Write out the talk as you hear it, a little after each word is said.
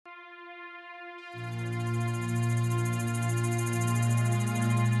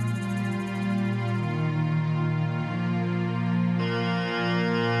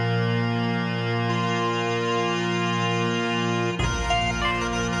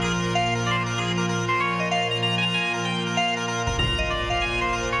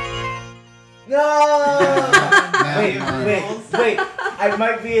No! Wait. I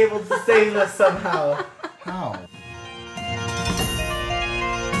might be able to save us somehow. How?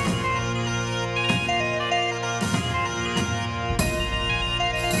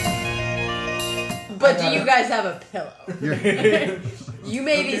 But do you guys have a pillow? You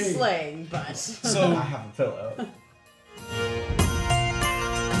may be slaying, but... So I have a pillow.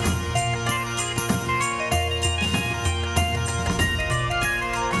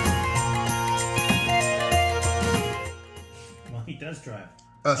 Well, he does drive.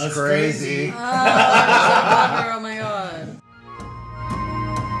 That's crazy. Oh my god.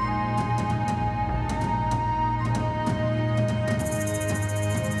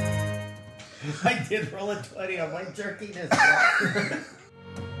 I did roll a 20 on my jerkiness.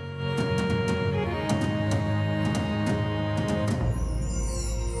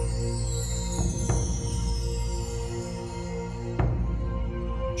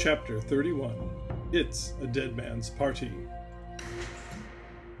 Chapter 31. It's a Dead Man's Party.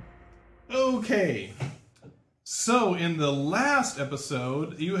 Okay. So, in the last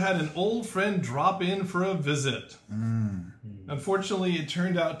episode, you had an old friend drop in for a visit. Unfortunately, it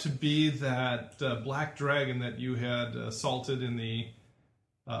turned out to be that black dragon that you had assaulted in the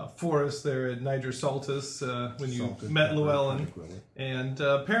forest there at Niger Saltus when you met Llewellyn. And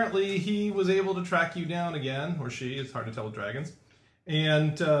apparently he was able to track you down again, or she, it's hard to tell with dragons.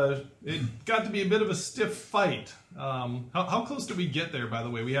 And it got to be a bit of a stiff fight. How close did we get there, by the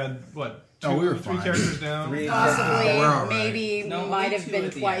way? We had, what, we were three fine. characters down? Possibly, We're all right. maybe, No, might have two been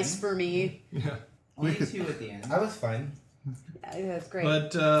at the twice end. for me. Yeah. Only 2 at the end. I was fine. Yeah, that's great.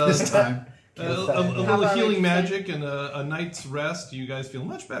 But This time. a How little about healing like- magic and a night's rest. You guys feel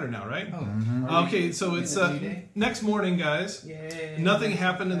much better now, right? Okay, so it's next morning, guys. Yay. Nothing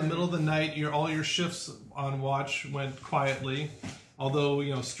happened in the middle of the night. All your shifts on watch went quietly.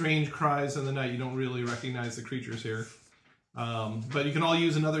 Although, strange cries in the night, you don't really recognize the creatures here. But you can all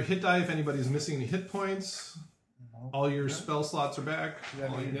use another hit die if anybody's missing any hit points. All your spell slots are back. Is that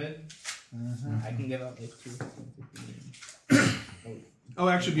really good? I can give up like 2. Oh,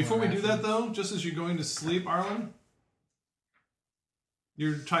 actually, before we do that, though, just as you're going to sleep, Arlen,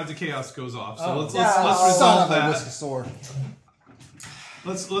 your Tides of Chaos goes off. So let's resolve that. Sword.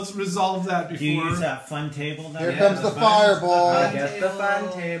 Let's resolve that Do you use before. that fun table then? Here comes the fireball. Get the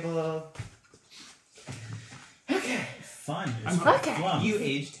fun table. Fun. Okay. You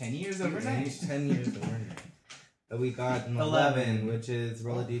aged 10 years overnight. Aged 10 years overnight. But we got an 11, which is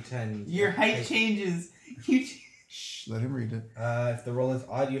roll a d10. Your height changes. You Shh, let him read it. If the roll is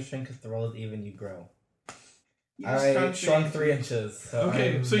odd, you shrink. If the roll is even, you grow. You I shrunk 3 inches. So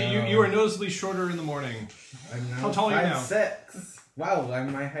Okay, I'm so now, you are noticeably shorter in the morning. I'm now How tall are you now? 5'6". Wow,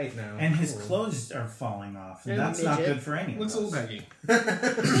 I'm my height now. And his Cool. clothes are falling off. And You're a that's not midget. good for any of Looks us. a little baggy.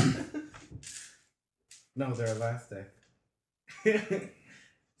 No, they're elastic.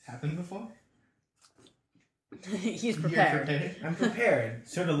 happened before? He's prepared. I'm prepared.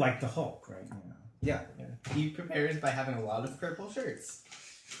 Sort of like the Hulk, right? Yeah. He prepares by having a lot of purple shirts.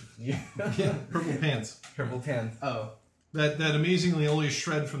 Yeah. Yeah, purple pants. Purple pants. Oh. That amazingly only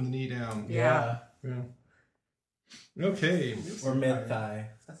shred from the knee down. Yeah. Yeah. Okay. Or mid thigh.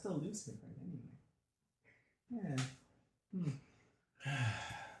 That's still lucid right anyway. Yeah.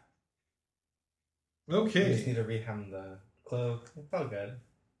 We just Okay. need to rehem the cloak. It's all good.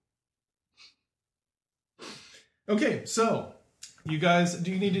 Okay, so you guys,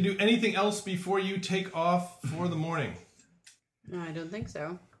 do you need to do anything else before you take off for the morning? No, I don't think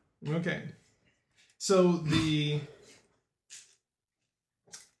so. Okay. So the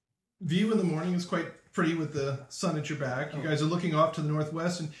view in the morning is quite pretty with the sun at your back. You guys are looking off to the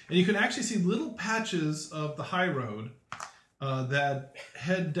northwest, and you can actually see little patches of the high road that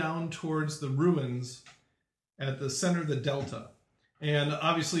head down towards the ruins at the center of the delta. And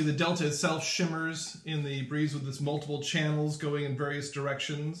obviously the delta itself shimmers in the breeze with its multiple channels going in various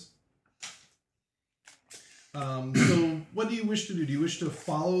directions. So what do you wish to do? Do you wish to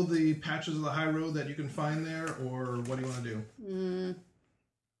follow the patches of the high road that you can find there, or what do you want to do?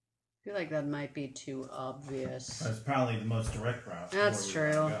 I feel like that might be too obvious. That's probably the most direct route. to That's where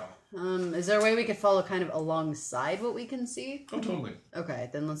we true. wanna go. Is there a way we could follow kind of alongside what we can see? Oh, totally. Okay,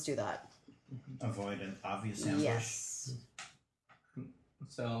 then let's do that. Avoid an obvious ambush. Yes.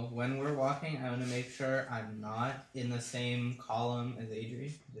 So when we're walking, I want to make sure I'm not in the same column as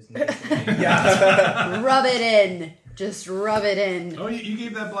Adri. Just make sure. Yeah. Rub it in. Just rub it in. Oh, you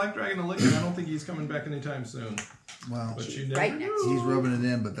gave that black dragon a licking. I don't think he's coming back anytime soon. Well, But you never Right next. know. he's rubbing it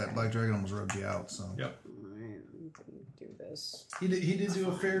in, but that black dragon almost rubbed you out. So Yep. Alright, do this. He did do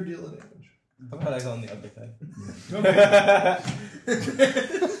a fair deal of damage. How about I go on the other side?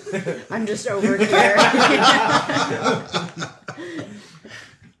 Okay. I'm just over here.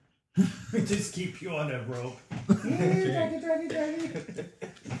 Just keep you on a rope. Okay.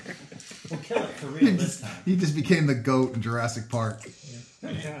 We'll kill it for real this time. he just became the goat in Jurassic Park.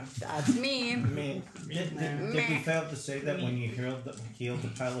 That's me. Did we fail to say that when you healed the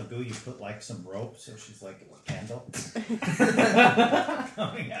pile of goo, you put like some rope so she's like a candle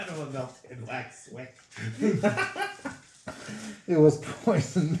coming out of a melted wax wick? It was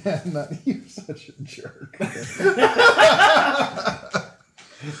poison, man. Not you, such a jerk.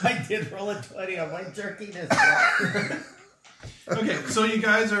 I did roll a 20 on my jerkiness. Okay, so you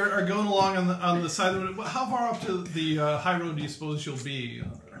guys are going along on the side of the road. How far up to the high road do you suppose you'll be?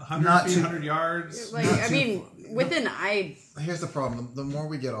 100 Not feet, too- 100 yards? Like, Not I too mean, far. within I. Here's the problem. The more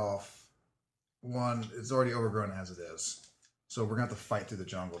we get off, one, it's already overgrown as it is. So we're going to have to fight through the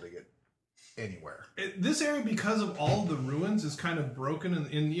jungle to get anywhere. This area, because of all the ruins, is kind of broken.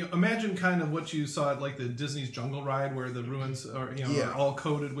 And you know, imagine kind of what you saw at like the Disney's Jungle Ride, where the ruins are, Yeah. are all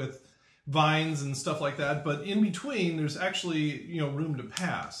coated with vines and stuff like that. But in between, there's actually room to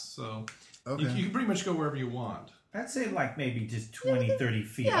pass. So Okay. you can pretty much go wherever you want. I'd say like maybe just 20, 30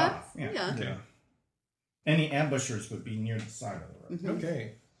 feet Yeah. off. Yeah. Okay. Any ambushers would be near the side of the road.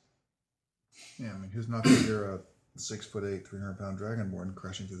 Okay. Yeah, I mean, who's not going to hear a 6'8", 300-pound dragonborn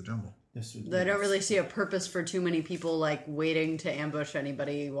crashing through the jungle? This would be I don't really see a purpose for too many people like waiting to ambush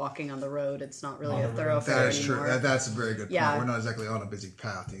anybody walking on the road. It's not really a thoroughfare That is anymore. true. That's a very good point. Yeah. We're not exactly on a busy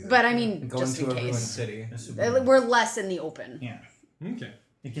path either. But I mean, Go just into in a ruined case. city. This would be, We're less in the open. yeah, Okay.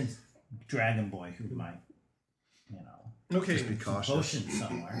 against Dragon Boy who might, Okay. Just be cautious. potion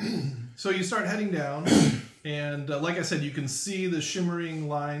somewhere. So you start heading down, and like I said, you can see the shimmering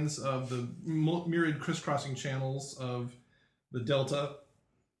lines of the myriad crisscrossing channels of the delta,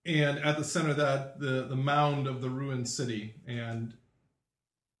 and at the center of that, the mound of the ruined city. And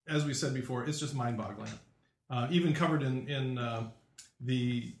as we said before, it's just mind-boggling. Even covered in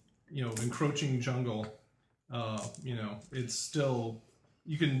the encroaching jungle, it's still.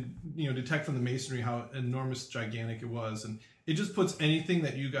 You can detect from the masonry how enormous, gigantic it was, and it just puts anything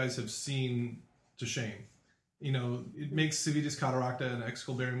that you guys have seen to shame. It makes Civitas Cataracta and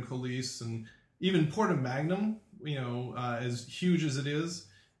Excalibarium Colis and even Porta Magnum, as huge as it is,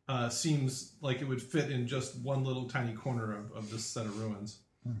 seems like it would fit in just one little tiny corner of this set of ruins.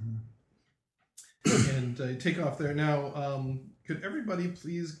 Mm-hmm. And take off there now. Could everybody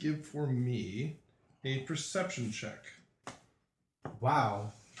please give for me a perception check?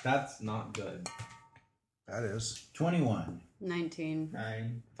 Wow, that's not good. That is 21. 19.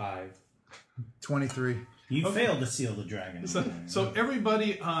 9, 5. 23. You Okay. failed to seal the dragon. So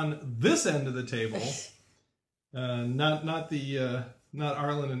everybody on this end of the table, not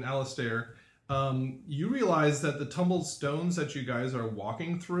Arlen and Alistair, you realize that the tumbled stones that you guys are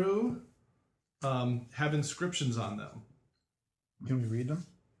walking through have inscriptions on them. Can we read them?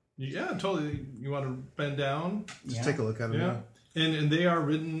 Yeah, totally. You want to bend down? Just take a look at them. Yeah. And they are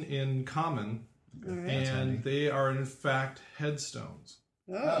written in common, All right. and they are in fact headstones.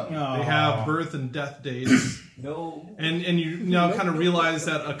 Oh. They have birth and death dates. No. And you now kind of realize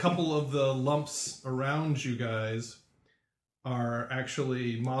that a couple of the lumps around you guys are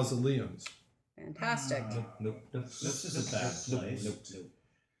actually mausoleums. Fantastic. Nope. This is a bad place. Nope.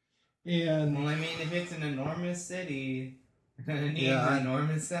 And Well, I mean, if it's an enormous city, we're gonna need Yeah, an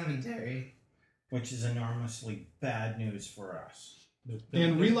enormous cemetery. Which is enormously bad news for us.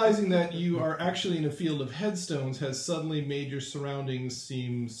 realizing that you are actually in a field of headstones has suddenly made your surroundings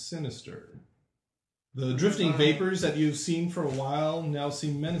seem sinister. The drifting vapors that you've seen for a while now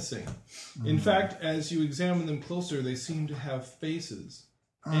seem menacing. In fact, as you examine them closer, they seem to have faces.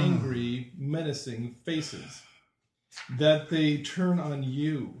 Angry, menacing faces. That they turn on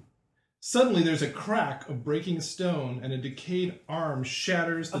you. Suddenly there's a crack of breaking stone and a decayed arm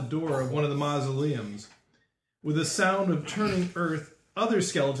shatters the door of one of the mausoleums. With a sound of turning earth, other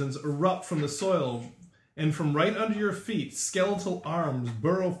skeletons erupt from the soil, and from right under your feet, skeletal arms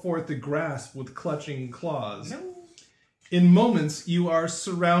burrow forth to grasp with clutching claws. In moments, you are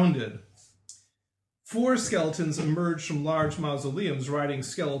surrounded. 4 skeletons emerge from large mausoleums riding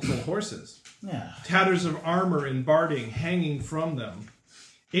skeletal horses. Yeah. Tatters of armor and barding hanging from them.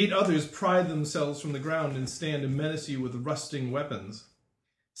 8 others pry themselves from the ground and stand to menace you with rusting weapons.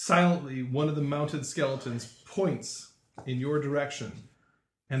 Silently, one of the mounted skeletons points in your direction,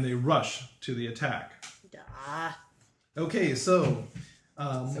 and they rush to the attack. Ah. Okay, so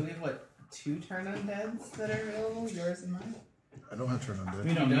So we have what, 2 turn undeads that are available? Yours and mine? I don't have turn on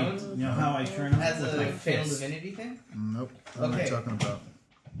We dead. don't don't? need. You know how I turn on As with a my fatal fist. divinity thing? Nope. What am I Okay. talking about?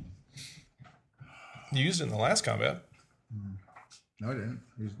 you used it in the last combat. No, I didn't.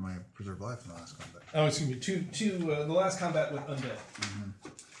 I used my preserve life in the last combat. Oh, excuse me. The last combat with undead.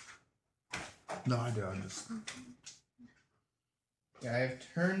 No, I do. I'm just. Yeah,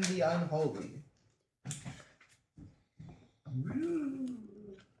 I've turned the unholy.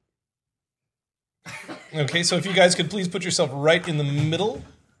 Okay, so if you guys could please put yourself right in the middle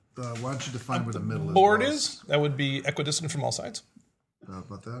Why don't you define where the middle is? board boss? is, that would be equidistant from all sides.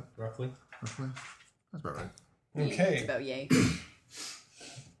 About that, Roughly. roughly. That's about right. It's Okay. about yay.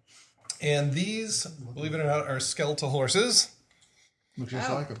 And these, believe it or not, are skeletal horses. Looks just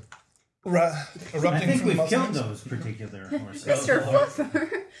Oh. like them. I Erupting think from we've all killed sides. those particular horses. Mr.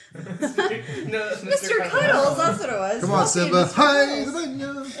 Fluffer. No, that's Mr. Cuddles, that's what it was. Come on, Fluffy Simba. Mr. Hi,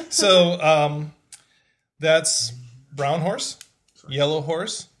 Cuddles. Simba. So, that's brown horse, yellow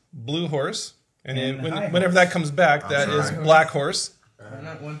horse, blue horse, and And then high whenever that comes back, that is sorry. black horse.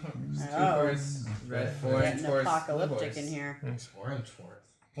 Not 1 horse, 2 Oh. horse, red, orange Getting horse, blue apocalyptic horse. in here. It's orange horse.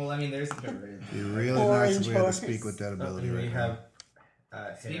 Well, I mean, there's the red. You really Orange nice if we had to horse. speak with that ability And we right have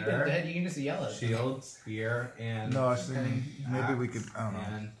Speak of hair, dead, you can just yell it. shield, spear, and now. No, I was thinking maybe we could. I don't know.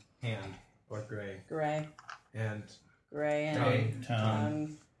 and hand or gray Gray. and Gray and Tongue.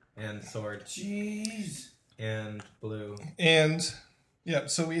 Tongue. and sword Jeez. and blue. And yeah,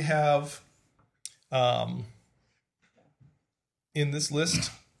 so we have in this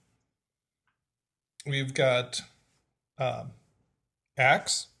list we've got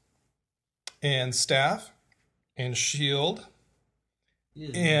axe and staff and shield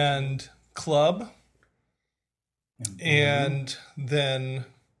and club and then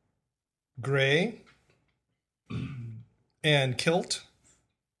gray and kilt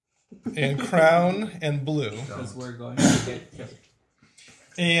and crown and blue Because we're going to get killed.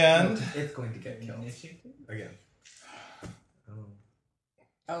 and It's going to get killed Initiative? again.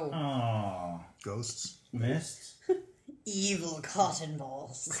 Oh, Oh, Ghosts. missed. evil cotton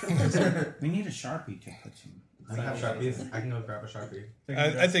balls. We need a Sharpie to put some. I have Sharpies. I can go grab a Sharpie.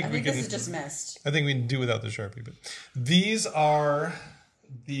 I think I we think can. this is just missed. I think we can do without the Sharpie, but these are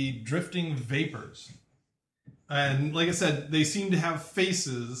the drifting vapors. And like I said, they seem to have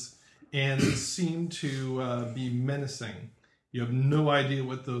faces and they seem to be menacing. You have no idea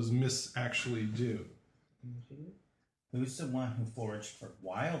what those mists actually do. Who's the one who foraged for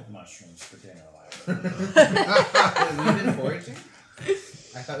wild mushrooms for dinner last night? We've been foraging?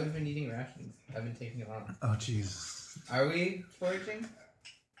 I thought we've been eating rations. I've been taking them on. Oh, jeez. Are we foraging?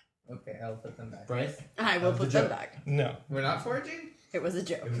 Okay, I'll put them back. Bryce? I will the put them joke. back. No. We're not foraging? It was a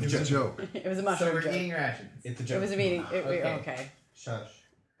joke. It was It's a joke. It was a So mushroom we're joke. eating rations. It's a It joke. was a meeting. Okay. Okay. Shush.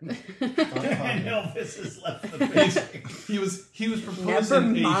 And Elvis has left the picture. He was Never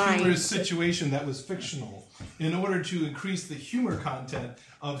proposing a mind. humorous situation that was fictional in order to increase the humor content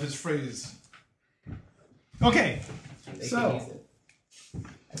of his phrase. Okay, They So- can use it.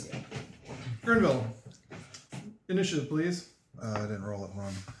 Gurnville, initiative, please. I didn't roll it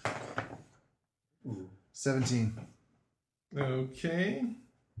wrong. 17. Okay,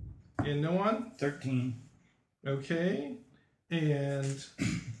 and no one. 13. Okay, and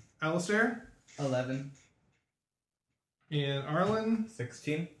Alistair 11. and Arlen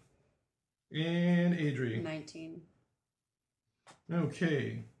 16. and Adri. 19.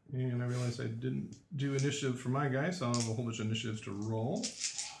 Okay, and I realized I didn't do initiative for my guy, so I'll have a whole bunch of initiatives to roll.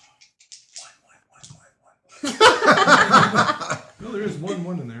 No, there is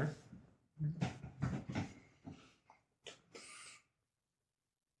one in there.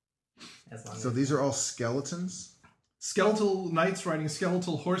 As long So as these are all skeletons? Skeletal knights riding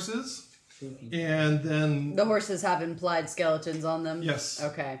skeletal horses, and then The horses have implied skeletons on them? yes,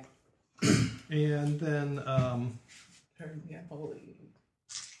 Okay. and then turn the unholy.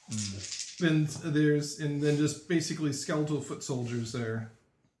 then just basically skeletal foot soldiers there.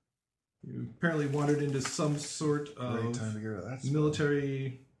 You apparently wandered into some sort Great time to of get rid of that. spell.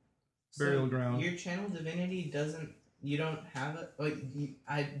 military burial ground. Your channel divinity doesn't. You don't have it. Like,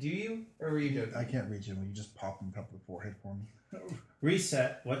 do you? Or were you joking? I can't reach him. Will you just pop him a couple of forehead for me?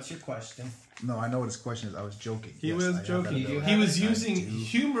 Reset. What's your question? No, I know what his question is. I was joking. He Yes, was I have that joking. You do ability. He was I using do.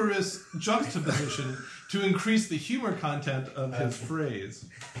 humorous juxtaposition to increase the humor content of his phrase.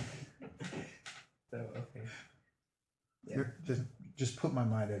 So, okay. Just put my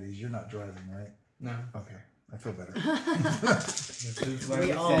mind at ease. You're not driving, right? No. Okay. I feel better. This is why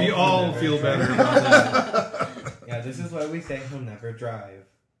We all- We he'll all never feel drive. better about that. Yeah, this is why we say he'll never drive.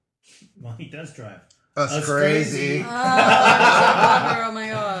 Well, he does drive. That's That's crazy. crazy. Oh my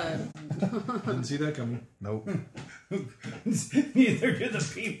god. Didn't see that coming. Nope. Neither do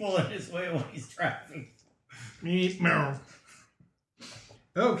the people in his way when he's driving. Meow.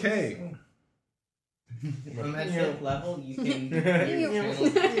 Okay. At fifth level, you can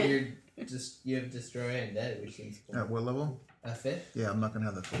you have destroy undead, which seems cool. At what level? A fifth? Yeah, I'm not gonna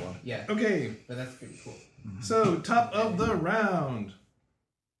have that for a while. Yeah, Okay. but that's pretty cool. So, top of the round.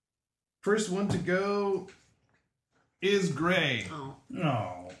 First one to go is Gray. Oh.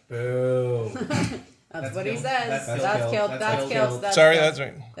 No. Boo. That's what he killed. says. That's That's killed. killed. That's That's killed. killed. That's Sorry, killed. that's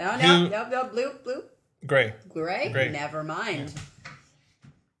right. No, Who- no, blue. Gray. Gray? Gray. Never mind.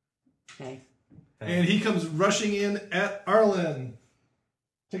 Okay. And he comes rushing in at Arlen.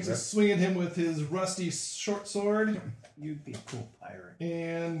 Takes a swing at him with his rusty short sword You'd be a cool pirate.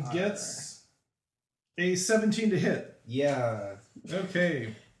 and gets a 17 to hit. Yeah.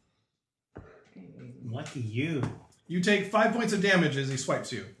 Okay. Lucky you. You take 5 points of damage as he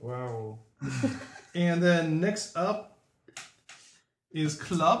swipes you. Wow. And then next up is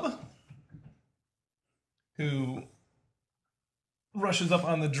Club, who rushes up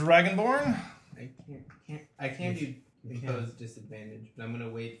on the Dragonborn. I can't do impose disadvantage, but I'm gonna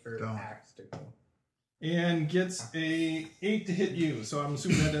wait for Don't. axe to go. And gets a 8 to hit you, so I'm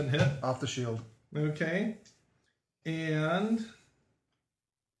assuming that doesn't hit. Off the shield. Okay. And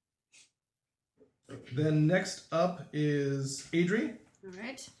then next up is Adri. All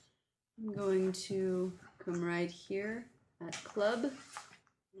right. I'm going to come right here at Club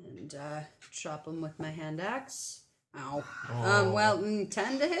and chop him with my hand axe. Ow. Well, 10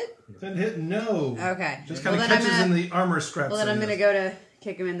 to hit? 10 hit, no. Okay. Just kind of then I'm catches gonna- in the armor scraps. Well, then that I'm he going to has. go to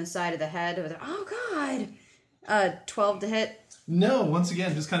kick him in the side of the head with, oh god. 12 to hit. No, once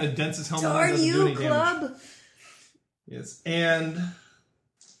again, just kind of dents his helmet. and Darn doesn't do you, any damage. Club! Yes, and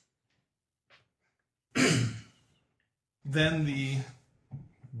then the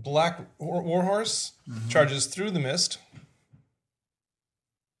black warhorse charges through the mist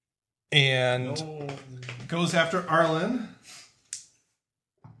and goes after Arlen.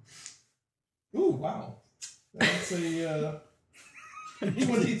 Ooh, wow. That's a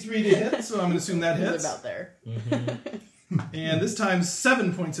 23 to hit, so I'm going to assume that He's hits. about there. And this time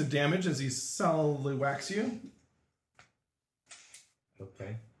 7 points of damage as he solidly whacks you.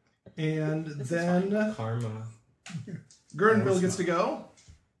 Okay. And then Karma. Gurnville gets to go.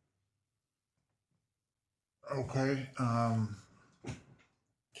 Okay. Channel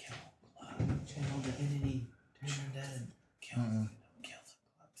divinity, turn undead. Kill the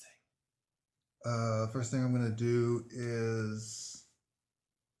club thing. First thing I'm gonna do is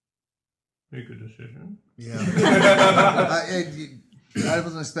Make a decision. yeah. I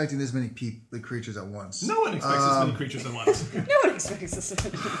wasn't expecting this many creatures at once. No one expects this many creatures at once. No one expects this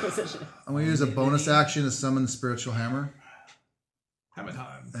Inquisition. I'm gonna use a bonus action to summon the spiritual hammer, Hammer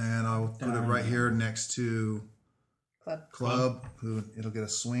time. and I'll put it right here next to Club. Who it'll get a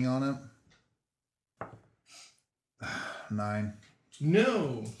swing on it. 9.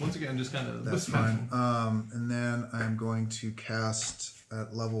 No. Once again, just kind of That's fine. And then I'm going to cast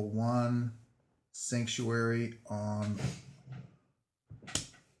at level 1 Sanctuary on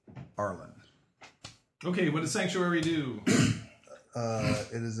Arlen. Okay, what does Sanctuary do?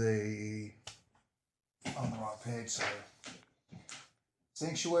 It is on the wrong page, sorry.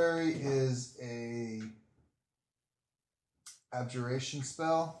 Sanctuary is a abjuration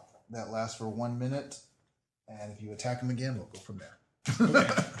spell that lasts for 1 minute, and if you attack him again, we'll go from there.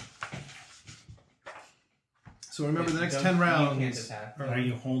 Okay. So remember the next 10 You rounds. can't attack. Are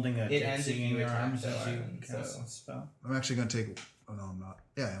you holding a It ends if Dixie in you your attack arms the as you island, cast so- a spell? I'm actually going to take. Oh no, I'm not.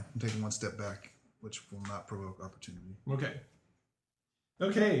 Yeah, I'm taking 1 step back, which will not provoke opportunity. Okay.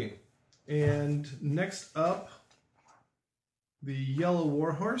 Okay. And next up, the Yellow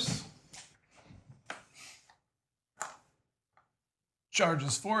Warhorse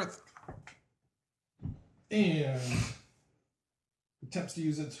charges forth and attempts to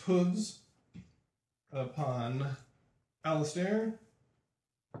use its hooves upon Alistair,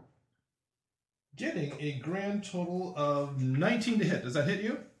 getting a grand total of 19 to hit. Does that hit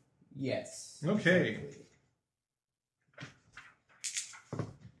you? Yes. Okay. Exactly.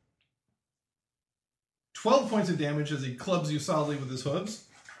 12 points of damage as he clubs you solidly with his hooves.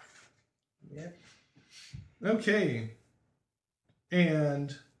 Yep. Okay.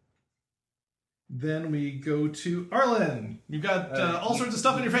 And then we go to Arlen. You've got all sorts of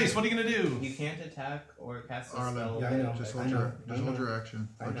stuff in your face. What are you going to do? You can't attack or cast a Arlen, spell. Yeah, I know. just I hold know. your action,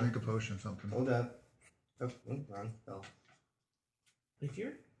 I or know. drink a potion, something. Hold up. Oh, wrong spell. If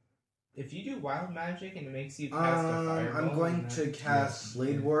you do wild magic and it makes you cast a fireball, I'm going to cast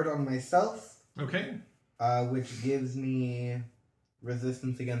Blade Ward on myself, Okay. which gives me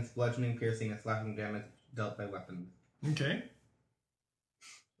resistance against bludgeoning, piercing, and slashing damage dealt by weapons. Okay.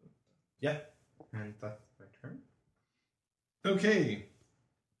 Yeah, and that's my turn. Okay.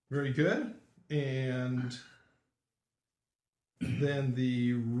 Very good. And then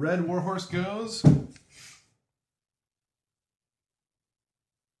the red warhorse goes.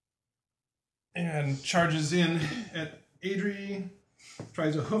 And charges in at Adri.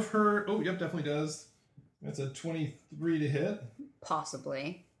 Tries to hoof her. Oh, yep, definitely does. That's a 23 to hit.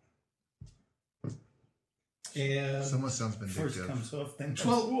 Possibly. And Someone sounds First vindictive. comes hoof, then comes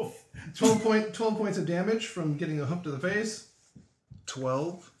 12, wolf. 12 points of damage from getting a hoof to the face.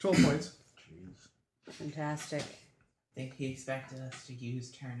 12? 12 points. Fantastic. I think he expected us to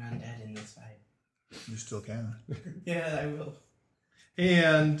use Turn Undead in this fight. You still can. Yeah, I will.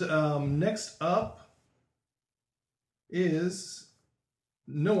 And next up is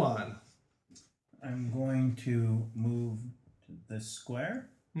Noan. I'm going to move to this square,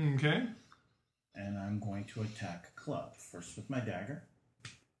 Okay. and I'm going to attack Club. First with my dagger.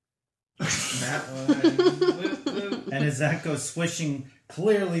 That one. Whoop, whoop. And as that goes swishing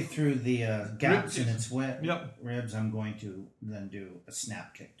clearly through the gaps in its Yep. ribs, I'm going to then do a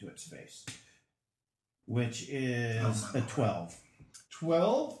snap kick to its face, which is a 12.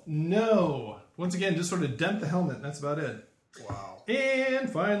 12? No. Once again, just sort of dent the helmet. That's about it. Wow. And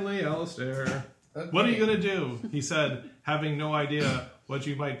finally, Alistair. What are you going to do? He said, having no idea what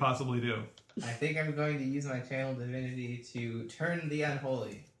you might possibly do. I think I'm going to use my channel divinity to turn the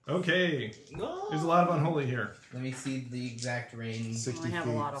unholy. Okay. There's a lot of unholy here. Let me see the exact range. 60 I have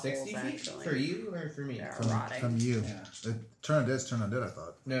feet. a lot of 60 holes, feet? actually. For you or for me? They're From rotting. you. Yeah. Turn undead's turn undead, I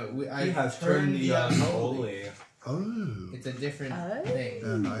thought. No, I He has turned turned the unholy. Oh. It's a different Oh. thing.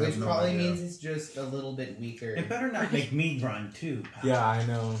 Then I have Which no probably idea. means it's just a little bit weaker. It better not make me run too. pal. Yeah, I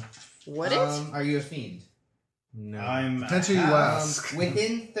know. Would it? Are you a fiend? No. I'm Potentially you ask.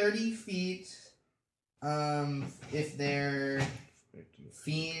 Within 30 feet, if they're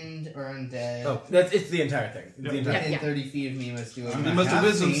fiend or undead, Oh, it's the entire thing. Yep. The entire within Yeah. 30 feet of me must do a I'm You a must have half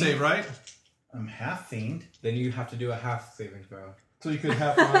wisdom fiend. save, right? I'm half fiend. Then you have to do a half saving throw. So you could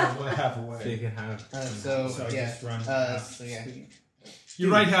half on, half So you away. can have. so So I yeah. just run. So yeah.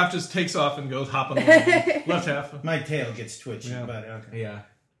 Your right half just takes off and goes hopping away. Left half. My tail gets twitchy, Yeah. but Yeah.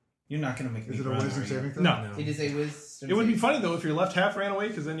 you're not going to make me Is it a run, wisdom are you? saving throw? No. No. It is a wisdom. It would be save. funny, though, if your left half ran away,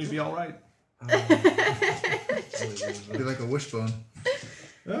 because then you'd be all right. Be like a wishbone.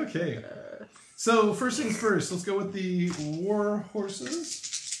 Okay. So, first things first, let's go with the war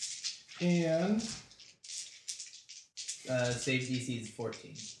horses. And, Save DC is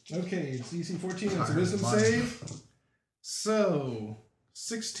 14. okay, it's DC 14, it's a Higher wisdom than mine. save. So,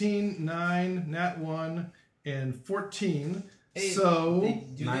 16, 9, nat 1, and 14. Hey, So,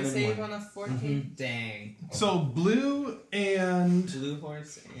 do 9 they and save 1. on a 14? Dang. so blue and Blue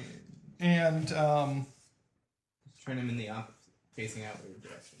horse and turn turn him in the facing outward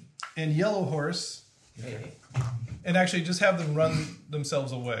direction. and yellow horse, Hey, and actually just have them run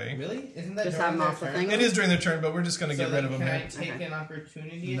themselves away. really? Isn't that Just during have 'em their off the turn? thing? It is during their turn, but we're just going to So get rid then of them can I here. take Okay. an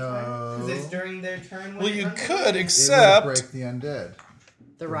opportunity No. attack? Because it's during their turn. When Well, it you runs could, away? It except would break the undead.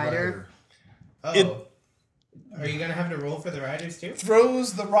 The rider. Oh. it- Are you gonna have to roll for the riders too?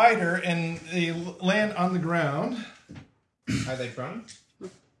 throws the rider and they land on the ground. Are they prone?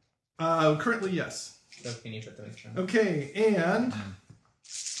 Currently, yes. So can you put them in prone? Okay, and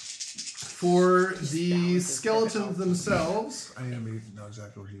for the balance is skeletons difficult. themselves, I need to know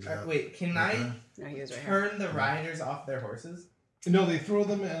exactly where he's at. Wait, can I No, he was right here. turn the riders off their horses? no, they throw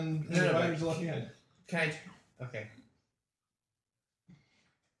them and No, the no, riders but- are left behind. Can I? Okay.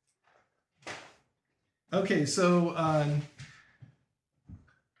 Okay, so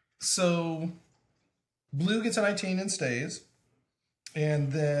blue gets a 19 and stays,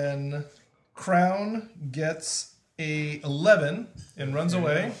 and then Crown gets a 11 and runs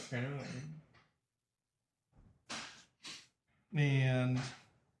away, Turn away. and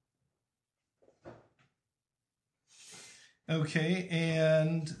okay,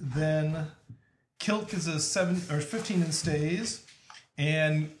 and then Kilt gets a 7 or 15 and stays,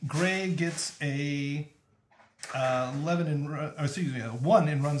 and Gray gets a 11 and or excuse me, a 1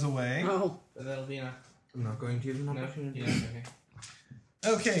 and runs away. Oh, So that'll be enough. I'm not going to use an No, opportunity. yeah, okay.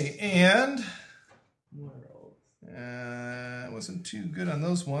 Okay, and More rolls. wasn't too good on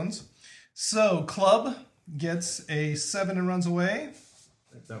those ones. So Club gets a 7 and runs away.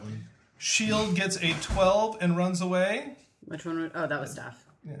 That's that one. Shield gets a 12 and runs away. which one? Oh, that was staff.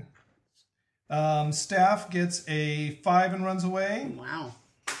 Staff gets a 5 and runs away. Wow.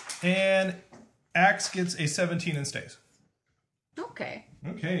 And Axe gets a 17 and stays. Okay.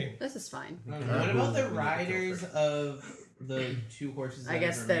 Okay. This is fine. What about the riders of the 2 horses? I that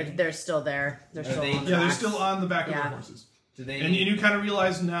guess have they're remained? still there. They're still they- on the Yeah, they're backs. still on the back of Yeah. the horses. Do they? And you kind of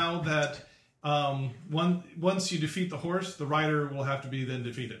realize now that once you defeat the horse, the rider will have to be then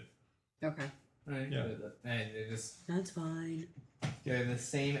defeated. Okay. Right, Yeah. And they're just That's fine. they're the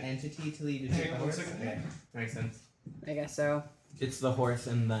same entity to lead to Hang take on the one horse. second. Okay, makes sense. I guess so. It's the horse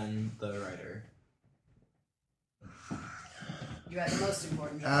and then the rider. You got the most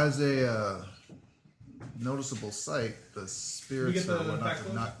important job. As a noticeable sight, the You spirits get the were back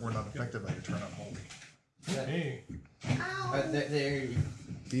load? not affected by your turn on hold. Hey.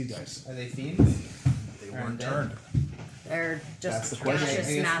 These guys, Are they fiends? they Are weren't undead? turned. They're That's just the question. gaseous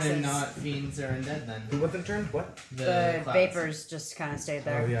I guess masses. they're not fiends or undead then. Who wasn't turned? What? The clouds. vapors just kind of stayed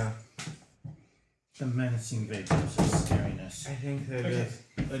there. Oh yeah. The menacing vapors of scariness. I think they're Okay.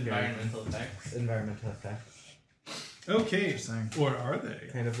 just Environmental effects. environmental effects. Okay. Interesting. Or are they?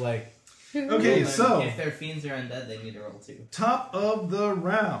 Kind of like Okay, Well, then so if they're fiends or undead, they need to roll 2. top of the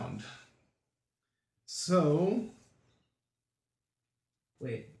round. So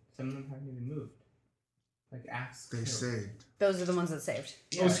Wait, some of them haven't even moved. Like axe. They saved. Those are the ones that saved.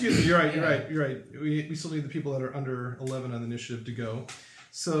 Oh, excuse me. You're right. You're right. We still need the people that are under 11 on the initiative to go.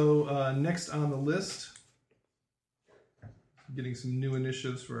 So next on the list, getting some new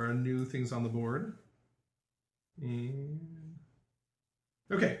initiatives for our new things on the board. And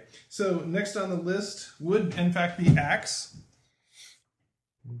okay, so next on the list would in fact be Axe,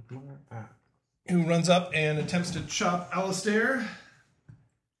 who runs up and attempts to chop Alistair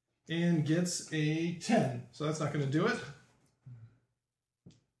and gets a 10. So that's not going to do it.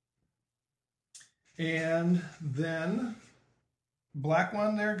 And then Black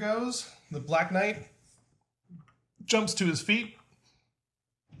One, there goes. The Black Knight jumps to his feet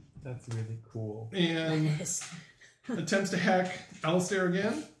that's really cool. and attempts to hack Alistair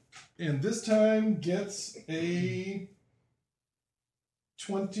again. And this time gets a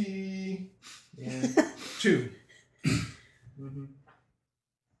 22. Yeah. Mm-hmm.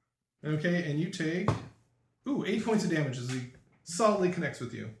 Okay, and you take 8 points of damage as he solidly connects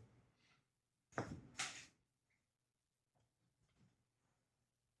with you.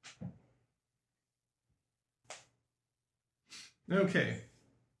 Okay.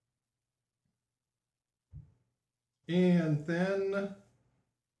 And then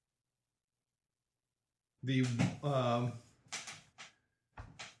the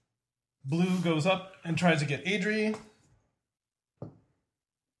blue goes up and tries to get Adri.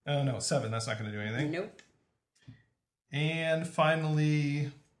 Oh no, 7. That's not going to do anything. Nope. And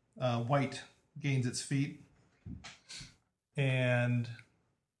finally, white gains its feet. And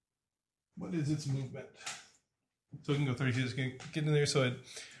what is its movement? So it can go 30 feet. It's going to get in there. So it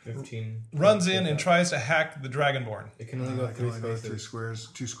 15. runs in and tries to hack the Dragonborn. It can only go I can 3 only go spaces. 3 squares,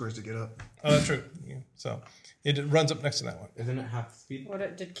 2 squares to get up. Oh, that's true. Yeah, so it runs up next to that one. Isn't it half the speed?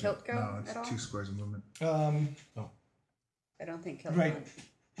 What did Kilt go No, at all? it's 2 squares of movement. I don't think Kilt Right. went.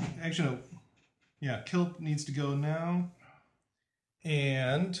 Actually, no. Yeah, Kilt needs to go now.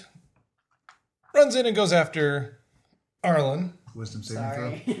 And runs in and goes after Arlen. Wisdom saving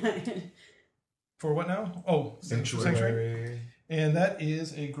throw. Sorry. For what now? Oh, Sanctuary. And that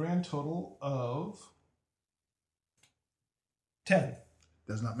is a grand total of 10.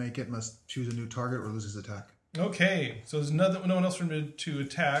 Does not make it, must choose a new target or loses attack. Okay, so there's no one else for him to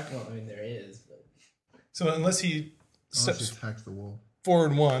attack. Well, I mean, there is, but So unless he Unless steps he attacks the wall.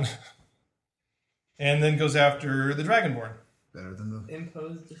 forward 1 and then goes after the Dragonborn. Better than the.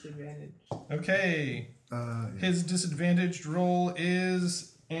 impose disadvantage. Okay, Yeah. his disadvantaged roll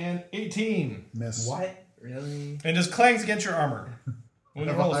is an 18. Miss. What? Really? And just clangs against your armor. When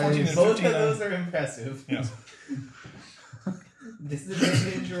you roll a 14 and a Both 15 of those on... are impressive. Yeah.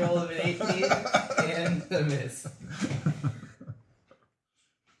 Disadvantage roll of an 18 and a miss.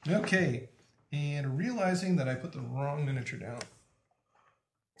 Okay, and realizing that I put the wrong miniature down.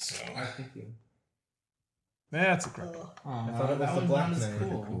 So, Thank you. that's a correct. I thought it was that the one black was knight.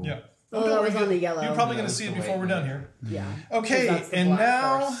 cool. Yeah. Oh, that was on the yellow. You're probably going to That's see it the before white we're done one. here. Yeah. Okay, That's the and black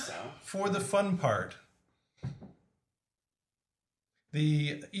now horse, so. for the fun part.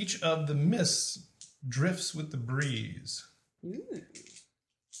 Each of the mists drifts with the breeze. Ooh.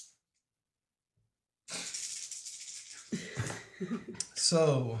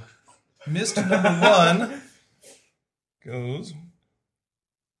 So, mist number 1 goes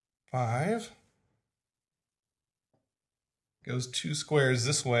 5. Goes 2 squares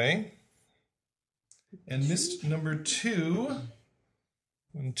this way. And mist number 2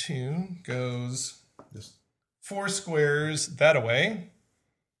 1, 2 goes Just 4 squares that way.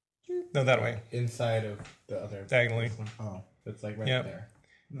 No, that way. Inside of the other. Diagonally. oh. It's like right Yep. there.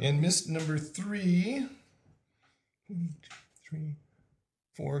 And mist number 3. 3,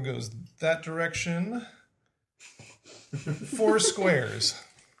 4 goes that direction. 4 squares.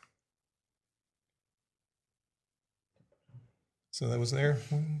 So that was there.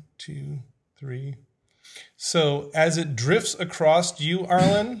 1, 2, 3. So as it drifts across you,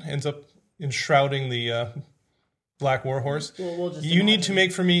 Arlen, ends up enshrouding the Black Warhorse. We'll just You need to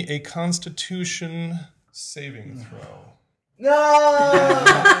make for me a Constitution saving throw. No!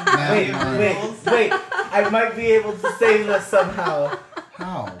 wait, Rolls? wait. I might be able to save this somehow.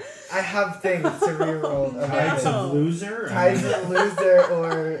 How? I have things to reroll. Tides of Loser? Tides of Loser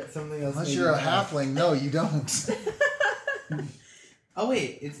or something else. Unless maybe. you're a halfling, no, you don't. Oh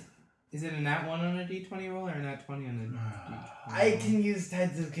wait, is it a nat 1 on a d20 roll or a nat 20 on a d20? I can use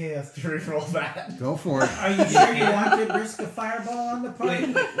Tides of Chaos to reroll that. Go for it. Are you sure you want to risk a fireball on the party?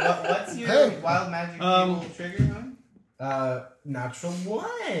 Wait, what's your Hey. wild magic table trigger on? Natural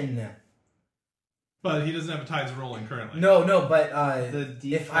 1. But he doesn't have a tides rolling currently. No, but The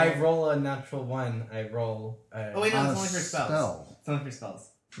d12. if I roll a natural 1, I roll. Oh wait, no, it's only for spells. Spell. It's only for spells.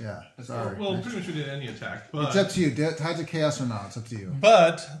 Yeah, That's sorry. Well, pretty much we did any attack. But, It's up to you. Tides of Chaos or not, it's up to you.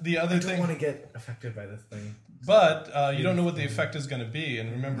 but the other I don't thing... want to get affected by this thing. But you don't know what the effect is going to be. And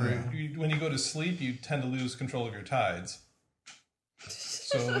remember, Yeah. when you go to sleep, you tend to lose control of your tides.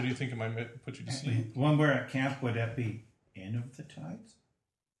 So what do you think it might put you to sleep? When we're at camp, would that be end of the tides?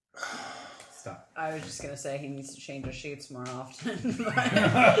 Stop. I was just gonna say he needs to change his sheets more often.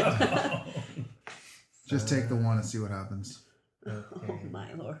 Just take the 1 and see what happens. Oh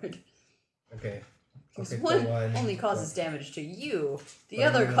my lord. Okay. Because Okay, one so one only causes damage to you. The But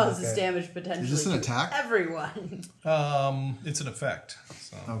other no, causes okay. damage potentially Is this an to attack? everyone. It's an effect.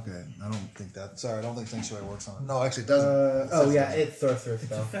 So. Okay, I don't think that. Sorry, I don't think Sanctuary works on it. No, actually, it doesn't. oh yeah, it's sorcerer It's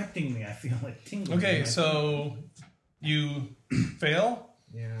spell. affecting me. I feel like tingling. Okay, so you fail.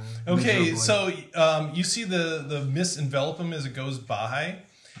 Yeah. Okay, Miserably. so you see the mist envelop him as it goes by,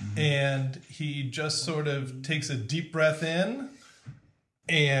 and he just sort of takes a deep breath in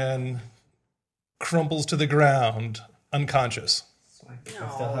and crumples to the ground, unconscious. I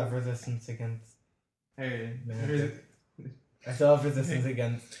still have resistance against. Hey, I still have resistance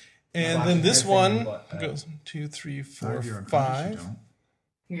against. And Slashing then this piercing, one but, goes 2, 3, 4, If you're unconscious, you 5. don't.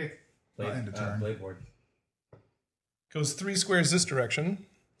 here. Blade, End of turn. blade ward. Goes 3 squares this direction,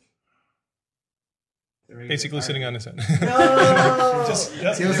 basically sitting on his head. No. Just Give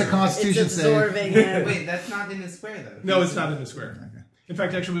us a It's Constitution save. absorbing him. Wait, that's not in the square though. No, it's not in the square. Okay. In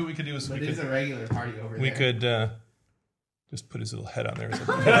fact, actually, what we could do is But we there's a could, regular party over we there. could just put his little head on there. Or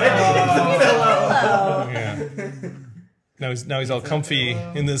something. Hello. Yeah. Now he's all comfy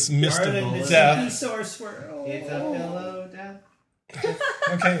in this mist of Arlen, this death. is a swirl. It's a pillow, Dad.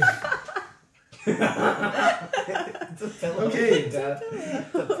 Okay. It's a pillow Okay. death.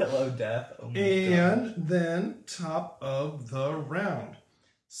 It's a pillow death. Oh my And then top of the round.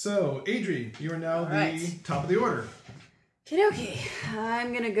 So, Adri, you are now the Alright. top of the order. Kidoki.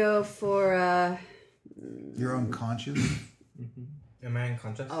 I'm gonna go for You're unconscious. Am I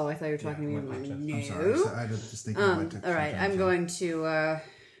unconscious? oh, I thought you were talking Yeah, to me. I'm unconscious. No. I'm sorry. So I just think I took All right, some I'm time. going to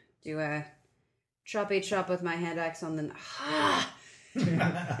do a choppy chop with my hand axe on the. And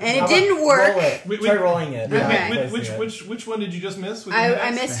it didn't work. Roll it. Wait, Try wait. rolling it. Okay. Which one did you just miss? with your hand I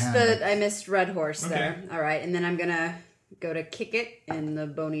axe? missed The hand I missed Red Horse Okay. there. All right, and then I'm gonna go to kick it in the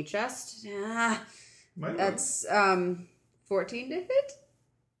bony chest. Might That's 14 to hit.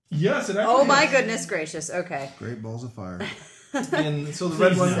 Yes, it actually Oh my is. goodness gracious. Okay, Great balls of fire. And so the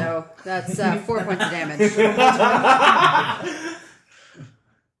red one. so that's 4 points of damage.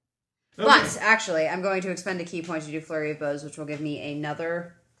 But actually, I'm going to expend a key point to do Flurry of Blows, which will give me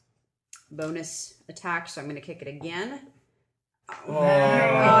another bonus attack. So I'm going to kick it again. Oh,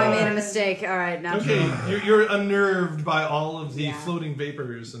 I made a mistake. All right, now Okay, you're unnerved by all of the Yeah. floating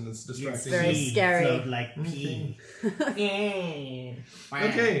vapors and it's distracting. very Pee scary. flowed like pee.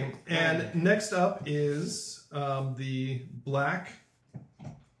 Okay, and next up is the black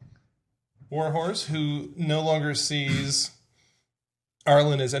warhorse who no longer sees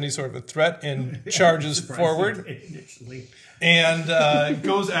Arlen as any sort of a threat and charges forward Initially. and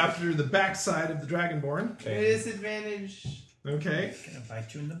goes after the backside of the Dragonborn. Disadvantage. Okay, Gonna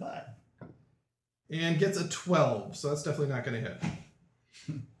bite you in the butt. and gets a 12, so that's definitely not going to hit.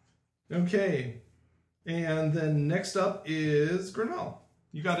 Okay, and then next up is Grinnell.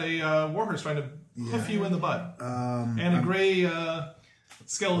 You got a warhorse trying to hoof you in the butt, and a gray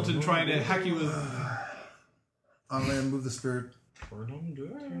skeleton trying to hack you with. I'm gonna move the spirit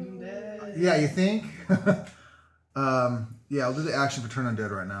Yeah, you think? Yeah, I'll do the action for turn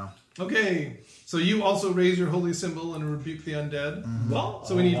undead right now. Okay, so you also raise your holy symbol and rebuke the undead.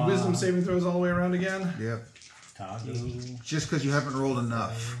 So we need wisdom saving throws all the way around again. Yep. Tagu. Just because you haven't rolled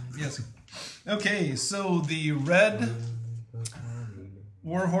enough. Yes. Okay, so the red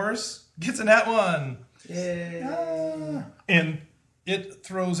warhorse gets a nat 1. Yay. And it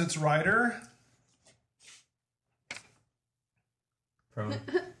throws its rider. Prone.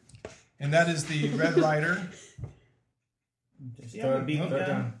 And that is the red rider. Does he have a beat Throw it down?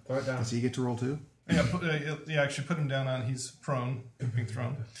 down. Throw it down. Does he get to roll too? Yeah, actually put him down on, he's prone, being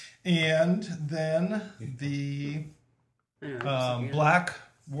thrown. And then the I know, it's again. black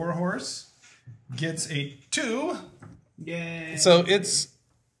warhorse gets a 2. Yay. So it's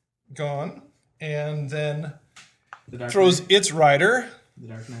gone. And then The Dark throws Knight. its rider. The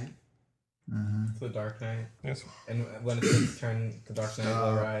Dark Knight. Mm-hmm. It's the Dark Knight. Yes. And when it's its turn, the Dark Knight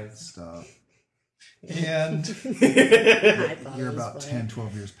will rise. Stop. And I thought You're it was about funny. 10,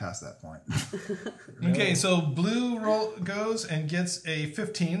 12 years past that point. okay, so blue goes and gets a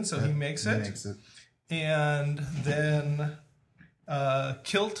 15, so he makes He it. makes it. And then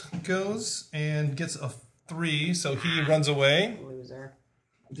Kilt goes and gets a 3, so he runs away. Loser.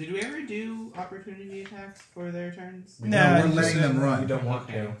 Did we ever do opportunity attacks for their turns? Nah, we're you letting said- them run. You don't want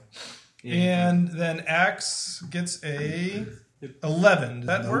to. And then Axe gets a 11. Does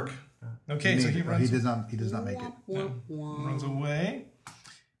that work? Okay, so made he it. runs. He does not make it. Womp, womp. Runs away.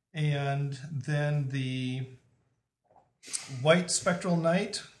 And then the white spectral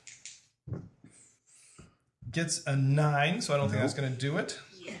knight gets a 9, so I don't think that's going to do it.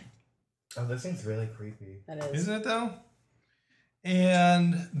 Oh, this thing's really creepy. That is. Isn't it though?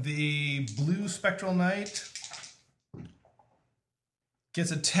 And the blue spectral knight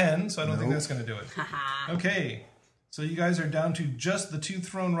gets a 10, so I don't think Nope. that's going to do it. Haha. Okay, so you guys are down to just the 2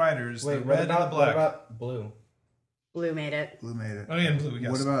 throne riders, Wait, the what red and the about, black. what about blue? Blue made it. Blue made it. Oh yeah, and blue. Yes.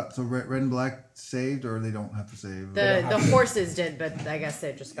 What about, so red and black saved, or they don't have to save? The horses did, but I guess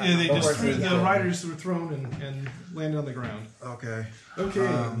they just got. Yeah, they knocked just over. threw, the riders were thrown and landed on the ground. Okay.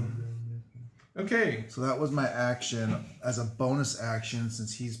 Okay. Okay. So that was my action. As a bonus action,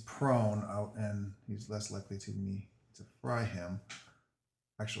 since he's prone out and he's less likely to me to fry him.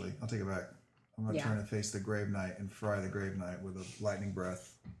 Actually, I'll take it back. I'm going to Yeah. turn and face the Grave Knight and fry the Grave Knight with a lightning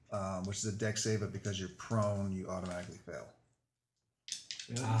breath, which is a dex save, but because you're prone, you automatically fail.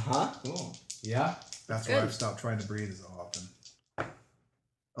 Cool. Yeah. That's Good. why I've stopped trying to breathe as often.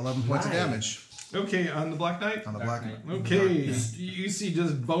 11 points of Nice. damage Okay, on the Black Knight. on the Dark black. Knight. Okay, you see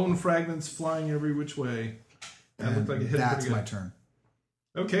just bone fragments flying every which way. That And looked like it hit him that's pretty my good. turn.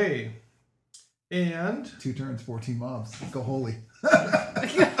 Okay. And 2 turns, 14 mobs. Go holy.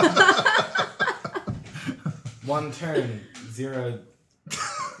 1 turn, 0.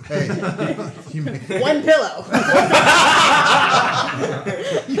 Hey, you, One pillow.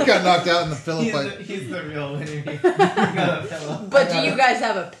 you got knocked out in the pillow fight. He's the real winner here. You got a pillow. But do you guys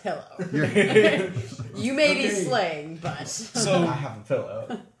have a pillow? You're- You may be Okay. slaying, but I so have a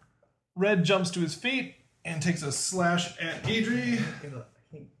pillow. Red jumps to his feet and takes a slash at Adri.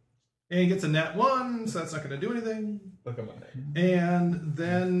 And he gets a nat 1, so that's not going to do anything. Look at my name. And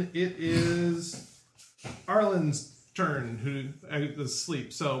then it is Arlen's turn, who is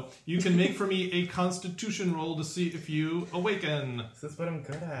asleep. So you can make for me a Constitution roll to see if you awaken. This is what I'm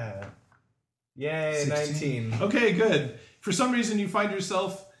good at. Yay, 16. 19. Okay, good. For some reason, you find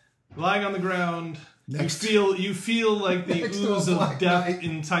yourself lying on the ground. Next. You feel like the Next to a ooze of black death knight.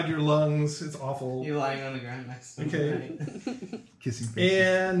 inside your lungs. It's awful. You're lying on the ground next to Okay. me. Kissing faces.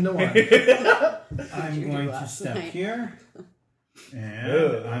 And no one. I'm you going to last step night? here, and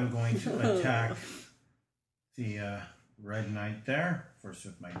Ugh. I'm going to attack the red knight there. First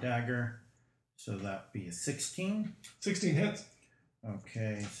with my dagger, so that be a 16. 16 hits.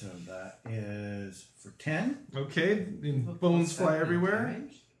 Okay, so that is for 10. Okay, and bones fly everywhere.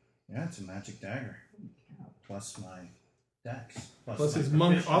 Yeah, it's a magic dagger. Plus my dex. Plus my his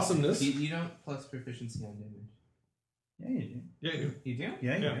monk proficiency. awesomeness. You don't plus proficiency on damage. Yeah, you do. Yeah, you do. You do?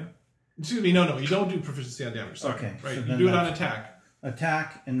 Yeah, you Yeah. do. Excuse me, no, you don't do proficiency on damage. Sorry. Okay, Right, so you then do it on that's- attack.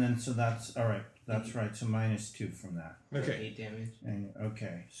 Attack, and then so that's all right. That's right. So -2 from that. Okay. 8 damage. And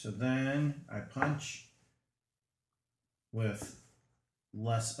okay, so then I punch with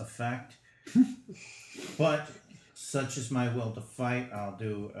less effect, but such is my will to fight. I'll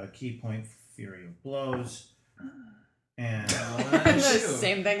do a key point Fury of Blows, and the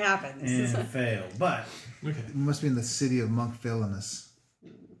same thing happens. and fail. But Okay. It must be in the city of Monk Villainous.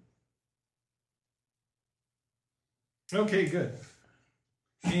 Okay, good.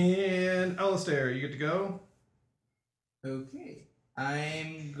 And Alistair, you good to go? Okay.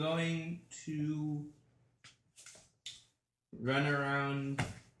 I'm going to run around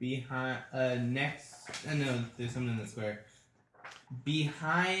behind next. No, there's something in the square.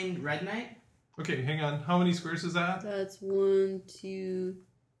 Behind Red Knight. Okay, hang on. How many squares is that? That's 1, 2,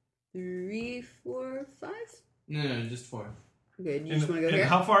 3, 4, 5. No, just 4. Okay, do you just want to go and here?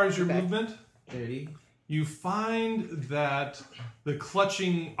 how far is your Okay. movement? 30. You find that the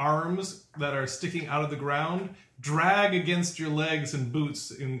clutching arms that are sticking out of the ground drag against your legs and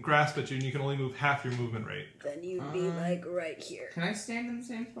boots and grasp at you, and you can only move half your movement rate. Then you'd be like right here. Can I stand in the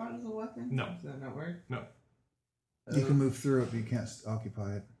same spot as the weapon? No. Does that not work? No. You can move through it, but you can't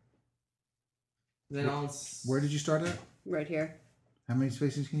occupy it. Then I'll. Where did you start at? Right here. How many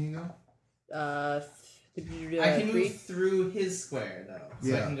spaces can you go? I can 3. move through his square though,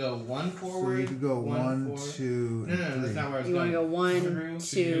 so I Yeah. can go 1 So forward. you could go 1, forward. 2, No, and 3. that's not where I was You want going. to go 1,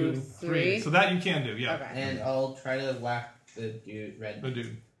 Through, 2, 3. So that you can do, yeah. Okay. And I'll try to whack the dude red. The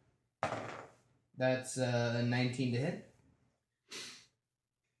dude. That's 19 to hit.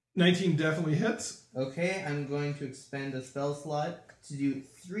 19 definitely hits. Okay, I'm going to expend a spell slot to do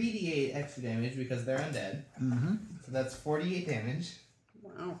 3d8 extra damage because they're undead. Mm-hmm. So that's 48 damage.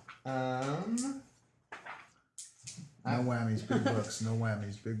 Wow. No whammies, big bucks. No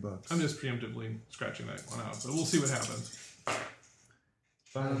whammies, big bucks. I'm just preemptively scratching that one out, but we'll see what happens.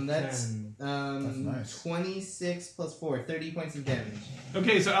 That's That's nice. 26 plus 4, 30 points of damage.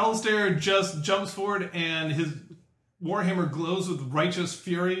 Okay, so Alistair just jumps forward and his warhammer glows with righteous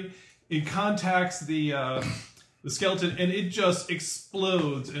fury. It contacts the skeleton and it just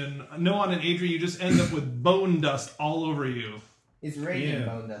explodes. And Noan and Adri, you just end up with bone dust all over you. It's raining Yeah.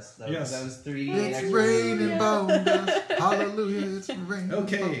 bone dust though. Yes. That was 3d8 It's extra. raining bone dust. Hallelujah, it's raining.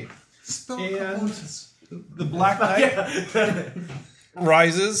 Okay, Spell and components. the Black Knight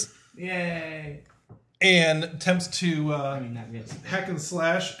rises Yay! and attempts to I mean, not really. hack and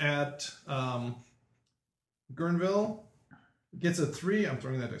slash at Gurnville. Gets a 3. I'm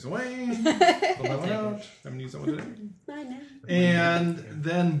throwing that dice away. Pull that one out. Haven't used that one today. I know. And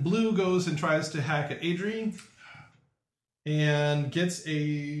then Blue goes and tries to hack at Adri. And gets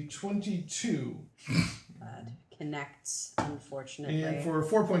a 22. That connects, unfortunately. And for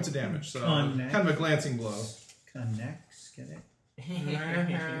 4 points of damage. So Connect. kind of a glancing blow. Connects, get it?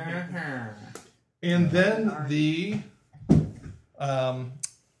 And then the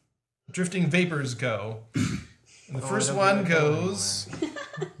drifting vapors go. And the first one goes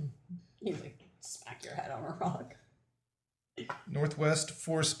You like smack your head on a rock. northwest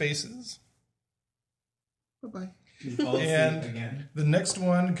 4 spaces. Bye-bye. And again. the next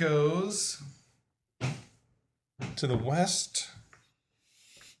one goes to the west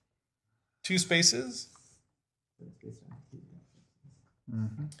 2 spaces.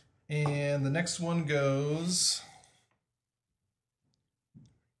 Mm-hmm. And the next one goes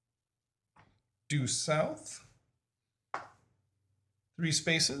due south 3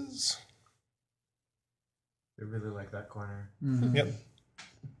 spaces. I really like that corner. Mm-hmm. Yep.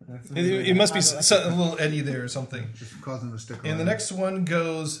 It must be a little eddy there or something. Just cause them to stick around. And the next one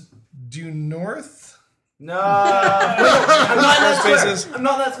goes due north. No! I'm not in that Spaces. square! I'm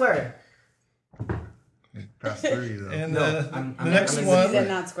not in that square! Past 3, though. And No, the next I'm in one He's in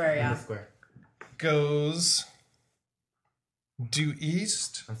that square, In yeah. the square. goes due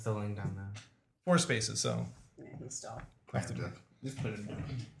east. I'm still laying down now. 4 spaces, so Yeah, he's still. have to do it. Just put it down.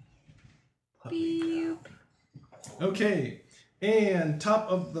 Beep. Okay. And top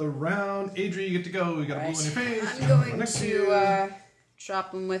of the round, Adri, you get to go. You got a blue on your face. I'm going Next to you.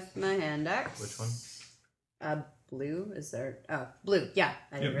 chop him with my hand axe. Which one? Blue. Is there? Oh, blue. Yeah,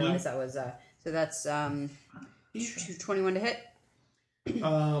 I didn't Yeah, blue. realize that was. So that's 21 to hit.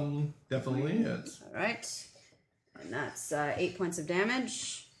 Definitely hits. All right, and that's 8 points of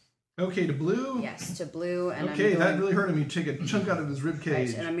damage. Okay, to blue. Yes, to blue, and Okay, I'm that going, really hurt him. You take a chunk out of his rib right,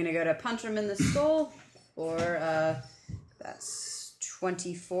 cage. and I'm going to go to punch him in the skull for that's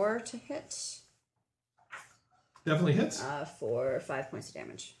 24 to hit Definitely hits. for 5 points of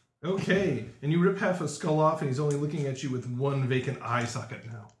damage. Okay, and you rip half a skull off, and he's only looking at you with one vacant eye socket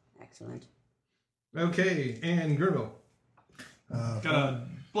now. Excellent. Okay, and Gurville. Got a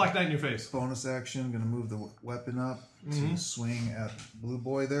black knight in your face. Bonus action, gonna move the weapon up Mhm. to swing at Blue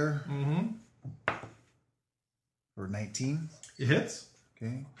Boy there Mm-hmm. for 19. It hits.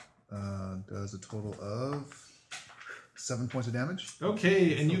 Okay. Does a total of 7 points of damage.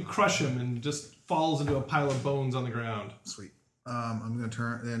 Okay, and you crush him and just falls into a pile of bones on the ground. Sweet. I'm gonna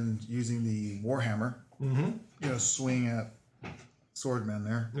turn then using the Warhammer. Mm-hmm. Gonna swing at Swordman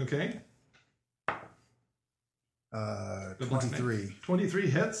there. Okay. The Black Knight. 23 23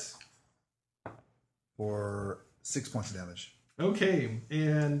 hits. for 6 points of damage. Okay,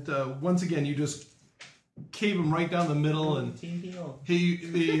 and once again, you just cave him right down the middle, and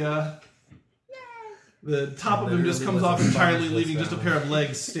the top of him just comes off entirely, leaving just a pair of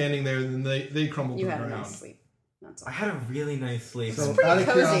legs standing there, and then they crumble to You the had a ground. nice sleep. That's I all. had a really nice sleep. So pretty out of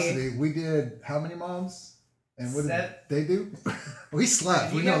cozy. curiosity, we did how many moms? And what did Set- they do? We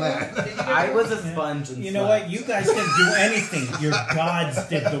slept. We know that. I was a sponge and You know what? You guys didn't do anything. Your gods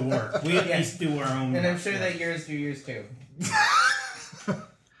did the work. We at least do our own And I'm work. sure that yours do yours too.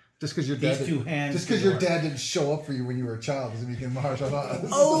 Just because your These dad, two hands. just do because the your work. dad didn't show up for you when you were a child doesn't make him harsh on us.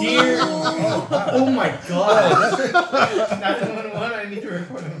 Dear, Oh my god! 911, I need to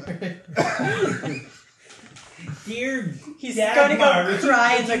report him. dear He's Dad going to go Marvin,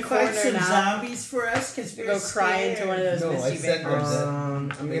 cry in could the you fight corner some now. zombies for us? Because we're Go cry into one of those No, I misty said vapors.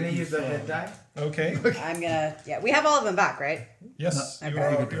 I'm I'm gonna use the hit die. Okay. I'm gonna. Yeah, we have all of them back, right? Yes,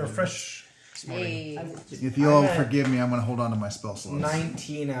 Okay. you're fresh. Hey. If you all I'm at- forgive me, I'm going to hold on to my spell slots.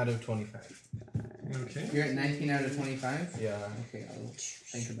 19 out of 25. Okay. You're at 19 out of 25? Yeah. Okay, I'll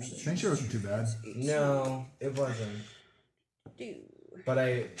think about it. Sanctuary wasn't too bad. No, it wasn't. Do. But I.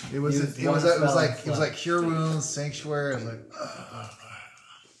 It was. used It one was. spell Like. and It was like cure wounds, sanctuary. I was like,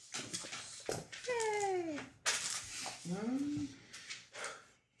 Yay.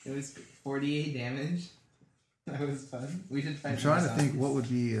 It was 48 damage. That was fun. We should find I'm trying to more think zombies. what would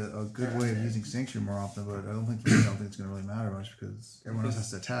be a good way of using sanctuary more often, but I don't think for me, I don't think it's going to really matter much because everyone else has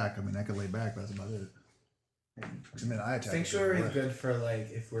to attack. I mean, I could lay back, but that's about it. 'Cause, I mean, I attack. Sanctuary is good for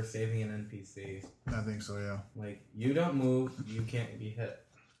like if we're saving an NPC. I think so. Yeah. Like you don't move, you can't be hit.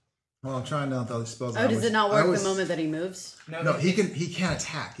 Well, I'm trying now with all these spells. Oh, does it not work the moment that he moves? No, he can. He can't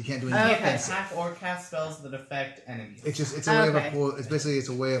attack. He can't do You anything. can't Okay. attack or cast spells that affect enemies. It's a way Okay. of. It's basically it's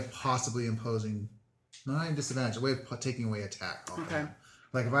a way of possibly imposing, not even disadvantage, a way of taking away attack. off Okay. him.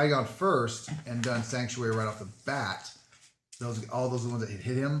 Like if I had gone first and done sanctuary right off the bat, all those ones that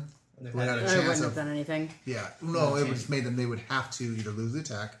hit him. They've We had had a to- I chance wouldn't of- have done anything. Yeah, no, it would just made them. They would have to either lose the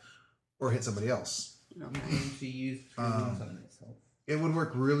attack or hit somebody else. Okay. I'm going to use True Wounds on myself. It would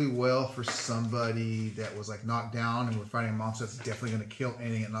work really well for somebody that was like knocked down and we're fighting a monster that's definitely going to kill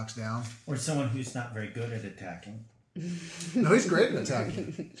anything it knocks down. Or someone who's not very good at attacking. No, he's great at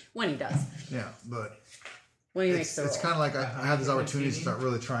attacking. When he does. Yeah, but When he makes it's the roll. kind of like I have these opportunities to start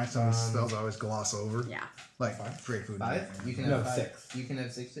really trying some of these spells I always gloss over. Yeah. Like great food. 5? You can No, have 5. 6. You can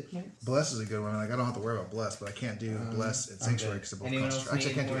have 6 hit points. Bless is a good one. Like I don't have to worry about bless, but I can't do bless and sanctuary because both Anyone else concentration.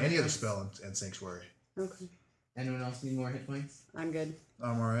 Actually, I need can't do more any other hit spell and sanctuary. Okay. Anyone else need more hit points? I'm good.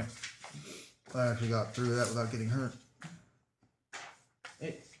 I'm all right. I actually got through that without getting hurt.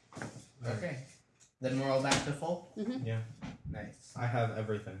 Okay. Then we're all back to full? Yeah, Nice. I have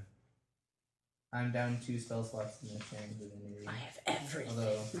everything. I'm down 2 spell slots in the Divinity. I have everything.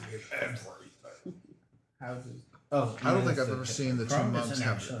 Although, how does... Oh, I don't think minus I've the ever hit seen the two Chrome monks doesn't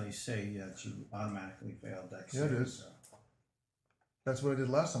have it. actually say that you automatically failed Dex. Yeah, it is. So. That's what I did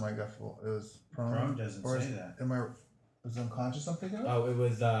last time I got full. It was prone. Chrome doesn't or say is- that. Am I? Was it unconscious? I'm thinking of? Oh, it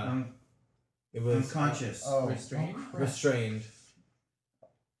was it was Unconscious. Oh, Restrained? restrained.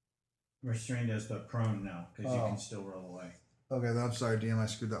 Restrained as but prone no, because you Oh. can still roll away. okay. Then I'm sorry, DM. I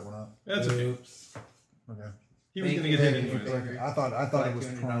screwed that one up. That's okay. Oops. Okay. He was Thank going to you. get hit Thank you. anyway. I thought it was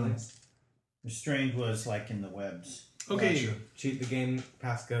prone. $200. Restrained was like in the webs. Okay. Gotcha. Cheat the game,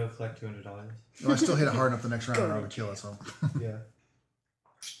 pass go, collect $200. No, I still hit it hard enough the next round, or I would kill it. So Yeah.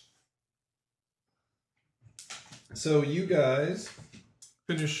 So you guys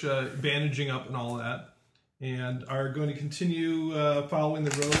finish bandaging up and all that, and are going to continue following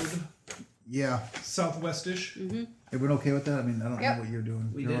the road yeah, southwestish. everyone okay with that? I mean, I don't Yep. know what you're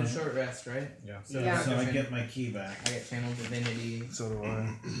doing. We You're did a on it? short rest, right? Yeah. So, Yeah. So I get my key back. I get Channel Divinity. So do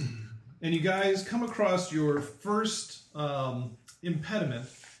I. And you guys come across your first impediment.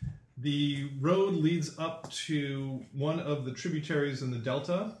 The road leads up to one of the tributaries in the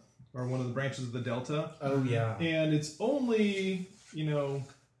delta, or one of the branches of the delta, Oh yeah. and it's only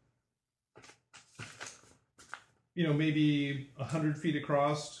maybe 100 feet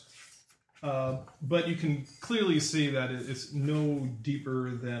across, but you can clearly see that it's no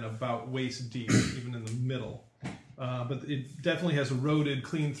deeper than about waist deep, even in the middle. But it definitely has eroded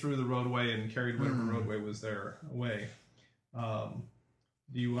clean through the roadway and carried whatever roadway was there away.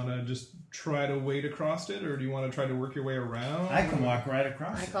 Do you want to just try to wade across it, or do you want to try to work your way around? I can walk right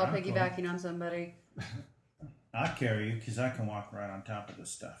across I it. call I'm cool. piggybacking on somebody. I'll carry you because I can walk right on top of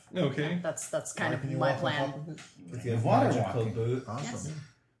this stuff. Okay. That's kind Can you of my walk on plan. top of it? With your Water magical walking. boot Awesome.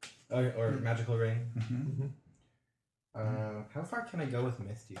 or magical ring. Mm-hmm. How far can I go with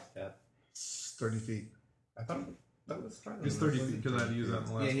Misty Step? 30 feet. I thought that was It's 30 feet because I had to use that in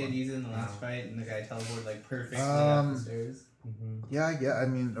the Yeah, last he had one. used it in the last fight, and the guy teleported like perfectly up Um, the stairs. Yeah. I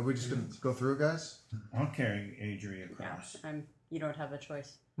mean, are we just gonna go through it, guys? I'll carry Adri across. You don't have a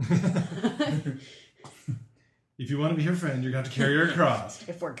choice. If you want to be her friend, you're going to have to carry her across.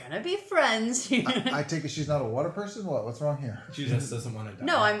 If we're gonna be friends, I take it she's not a water person. What's wrong here? She just doesn't want to die.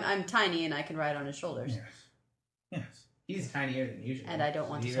 no, I'm tiny and I can ride on his shoulders, Yes. He's tinier than usual. and I don't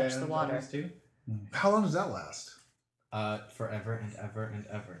want to He touch ran the on water. shoulders too? How long does that last? Forever and ever and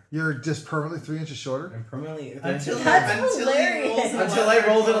ever. You're just permanently 3 inches shorter. And permanently Until That's until he rolls hilarious. an Until I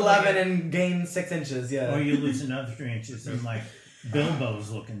rolled an 11 and gained 6 inches, yeah. Or you lose another 3 inches and like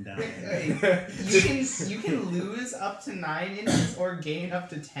Bilbo's looking down. You can lose up to 9 inches or gain up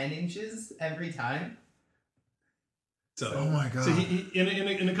to 10 inches every time. So, Oh my god. So he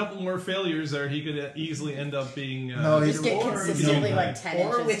in a couple more failures there, he could easily end up being. No, he- Just get Or- consistently or like 10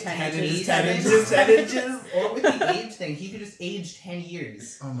 or inches, with 10 10 inches, inches, 10 10 inches, inches, 10 inches. Or with the age thing, he could just age 10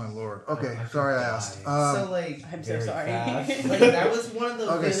 years. Oh my lord. Okay, I sorry I could asked. die. So like, I'm so Very sorry. fast. like that was one of the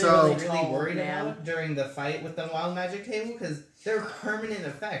Okay, things so- I was really Tall worried man. about during the fight with the wild magic table because there are permanent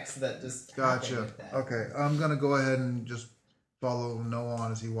effects that just happen Gotcha. with that. Okay, I'm gonna go ahead and just follow Noah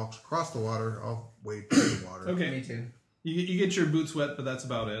on as he walks across the water. I'll wait for the water. Okay, Me too. you get your boots wet, but that's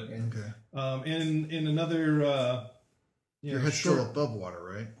about it. Okay. In another. Your head's still above water,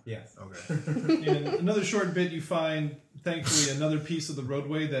 right? Yes. Okay. In another short bit, you find, thankfully, another piece of the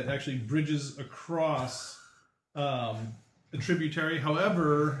roadway that actually bridges across a tributary.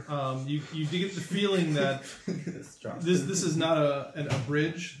 However, you do get the feeling that this is not a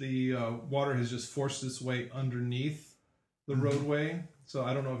bridge. The water has just forced its way underneath the roadway. So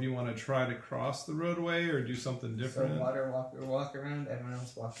I don't know if you want to try to cross the roadway or do something So different. water walk around, everyone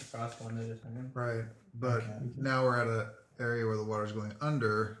else walks across one at a time. Right. But now we're at an area where the water's going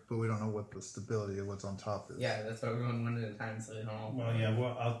under, but we don't know what the stability of what's on top is. Yeah, that's why we're going one at a time so they don't all Well, yeah.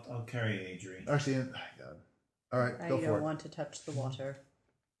 Well, I'll carry Adri. Actually, God. All right, I go for don't it. want to touch the water.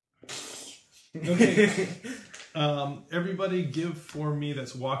 Okay. Everybody give for me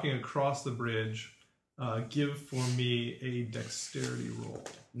that's walking across the bridge. Give for me a dexterity roll.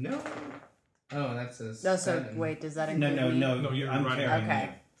 No. Oh, that's a No, so seven. wait, does that No, include me? No, you're I'm right. carrying Okay.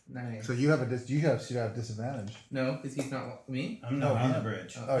 you. Nice. So you should have disadvantage. No, because he's not me. I'm not on yeah. the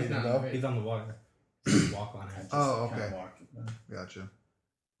bridge. Oh, he's you not know? on the He's bridge. on the water. Just walk on it. Oh, Kinda okay. walked it. Gotcha.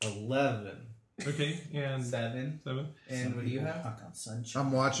 11. Okay, and 7. 7. And Some what do you people have? walk on sunshine.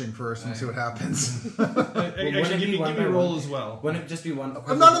 I'm watching first and see what happens. Actually, wouldn't it give be me one a by roll one? as well. Wouldn't it just be one?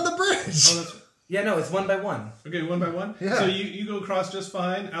 I'm not on the bridge. Oh, that's Yeah, no, it's one by one. okay, one by one. Yeah. So you go across just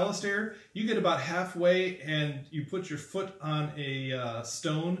fine. Alistair, you get about halfway and you put your foot on a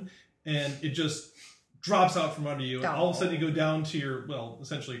stone and it just drops out from under you. And all of a sudden you go down to your, well,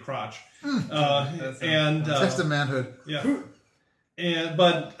 essentially crotch. Test of manhood. Yeah.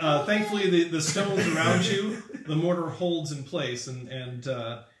 But thankfully the stones around you, the mortar holds in place and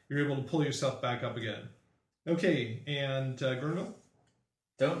you're able to pull yourself back up again. Okay, and Gurnville?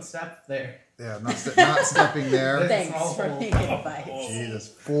 Don't step there. Yeah, not stepping there. Thanks Small for hole. the advice. Jesus,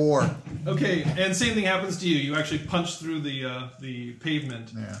 4. Okay, and same thing happens to you. You actually punch through the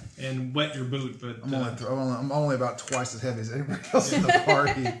pavement Yeah. and wet your boot, but I'm only about twice as heavy as anybody else in the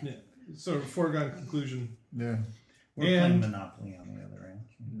party. sort of foregone conclusion. Yeah. We're playing And- Monopoly on the other end.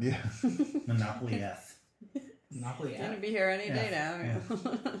 Yeah. Monopoly F. Monopoly Gonna app. be here any day now.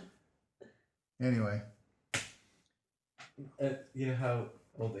 Yeah. Anyway. You know how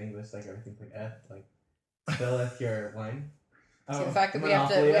Old English, like everything's like F, like spelleth your wine? So the fact that we have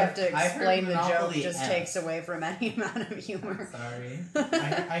to I heard explain the joke Monopoly just F. takes away from any amount of humor. Sorry.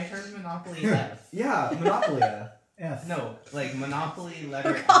 I heard Monopoly F. Yeah, Monopoly F. F. No, like Monopoly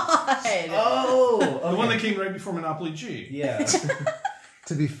letter F. God. Oh, The one that came right before Monopoly G. Yeah.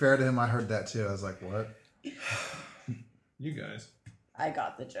 To be fair to him, I heard that too. I was like, what? You guys. I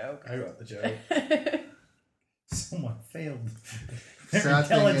got the joke. I got the joke. Someone failed. Sad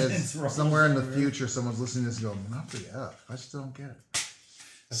thing Intelligence is, rolls somewhere in the over. future, someone's listening to this and go, Monopoly F. I just don't get it.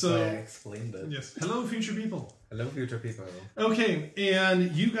 That's So- why I explained it. Yes. Hello, future people. Hello, future people. Okay,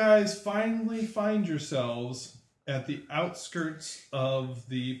 and you guys finally find yourselves at the outskirts of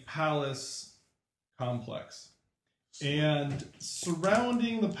the palace complex. And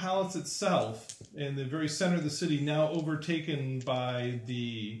surrounding the palace itself, in the very center of the city, now overtaken by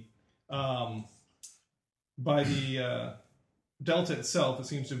the delta itself, it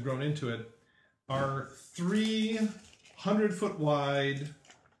seems to have grown into it, are 300-foot wide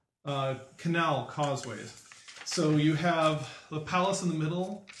canal causeways. So you have the palace in the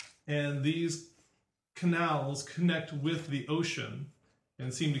middle, and these canals connect with the ocean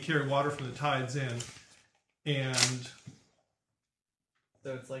and seem to carry water from the tides in. And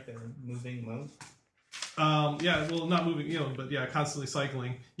So it's like a moving moat. Yeah, well, not moving, but yeah, constantly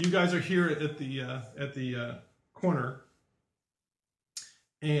cycling. You guys are here at the corner,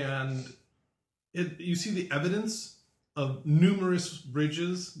 and you see the evidence of numerous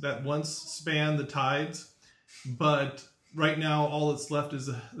bridges that once spanned the tides, but right now all that's left is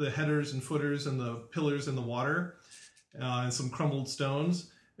the headers and footers and the pillars in the water, and some crumbled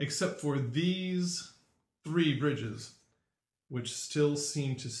stones, except for these 3 bridges, which still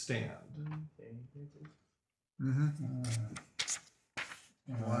seem to stand. Mm-hmm.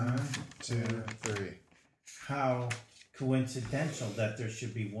 1, 2, 3. How coincidental that there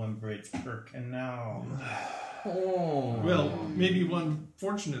should be 1 bridge per canal. Well, maybe one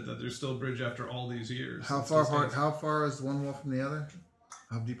fortunate that there's still a bridge after all these years. How far is one wall from the other?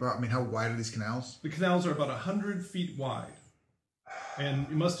 How deep are? I mean, how wide are these canals? The canals are about 100 feet wide, and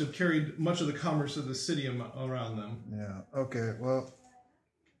you must have carried much of the commerce of the city around them. Yeah. Okay. Well,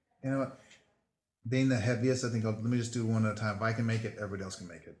 you know what? Being the heaviest, I think let me just do one at a time. If I can make it, everybody else can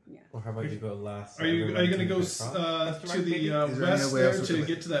make it. Yeah. Or how about you go last? Are you going to go to the west there to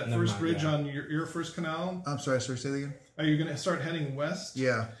get to that first bridge on your first canal? I'm sorry, sir. Say that again. Are you going to start heading west?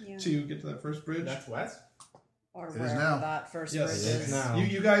 Yeah. To get to that first bridge? That's west? Or It is wherever now. that first Yes. bridge It is is. now.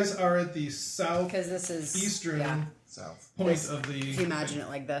 You guys are at the south Because this is eastern South. point This- of the. If you imagine it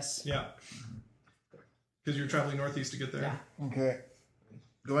like this. Yeah. Because you're traveling northeast to get there. Yeah. Okay.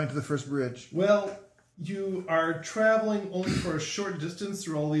 Going to the first bridge. Well, you are traveling only for a short distance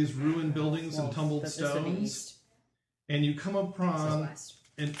through all these ruined buildings and tumbled This is to the stones, east. and you come This is upon west.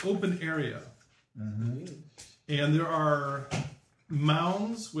 an open area. And there are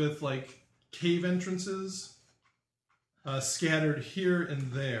mounds with like cave entrances scattered here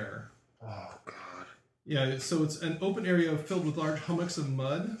and there. Oh God. Yeah, so it's an open area filled with large hummocks of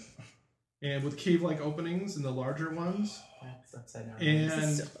mud and with cave-like openings in the larger ones. That's upside down.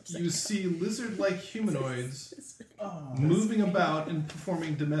 And so upside you see lizard-like humanoids moving about and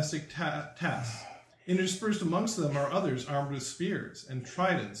performing domestic tasks. Interspersed amongst them are others armed with spears and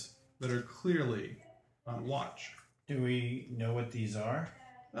tridents that are clearly on watch. Do we know what these are?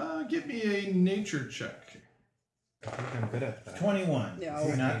 Give me a nature check. I think I'm good at that. 21.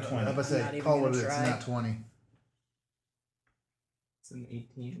 No. Not I'm 20. about to not say, even call what gonna it is. It's try. not 20. It's an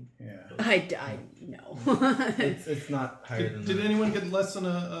 18. Yeah. I know. It's not higher than Did that. anyone get less than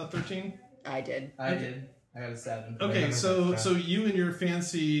a 13? I did. I did. I got a 7. Okay, so you and your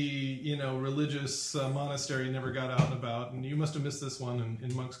fancy, religious monastery never got out and about, and you must have missed this one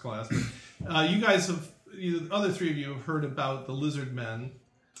in Monk's class. But you guys have, the other 3 of you have heard about the lizard men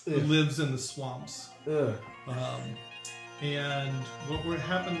who lives in the swamps. Ugh. And what would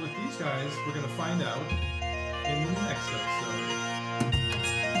happen with these guys, we're going to find out in the next episode.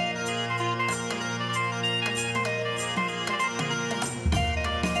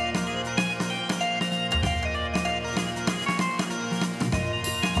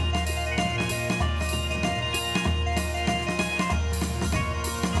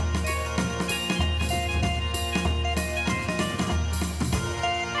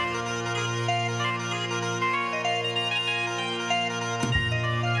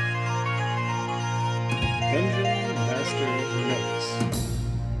 Dungeon Master Notes.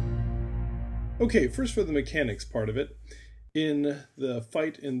 Okay, first for the mechanics part of it. In the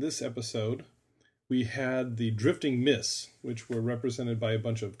fight in this episode, we had the drifting mists, which were represented by a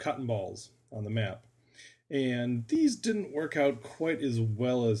bunch of cotton balls on the map. And these didn't work out quite as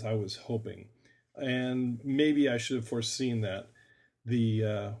well as I was hoping. And maybe I should have foreseen that.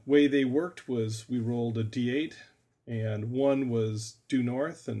 The way they worked was we rolled a d8, and 1 was due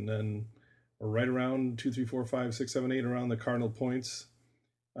north, and then right around 2, 3, 4, 5, 6, 7, 8 around the cardinal points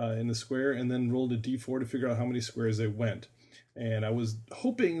in the square, and then rolled a d4 to figure out how many squares they went. And I was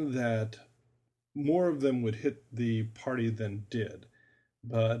hoping that more of them would hit the party than did.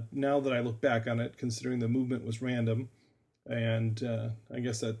 But now that I look back on it, considering the movement was random, and I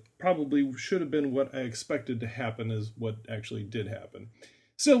guess that probably should have been what I expected to happen is what actually did happen.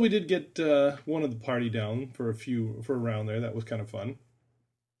 Still, we did get one of the party down for a round there. That was kind of fun.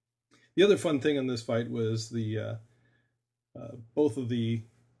 The other fun thing in this fight was the both of the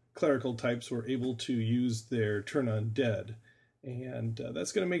clerical types were able to use their turn undead, and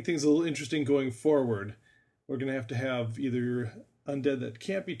that's going to make things a little interesting going forward. We're going to have either undead that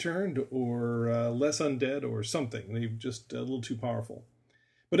can't be turned, or less undead, or something. They're just a little too powerful.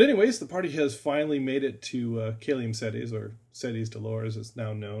 But anyways, the party has finally made it to Caelum Ceres, or Ceres Dolores as it's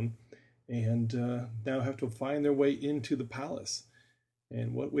now known, and now have to find their way into the palace.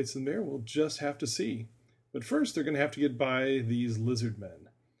 And what waits them there, we'll just have to see. But first, they're going to have to get by these lizard men.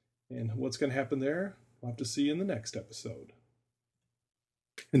 And what's going to happen there, we'll have to see in the next episode.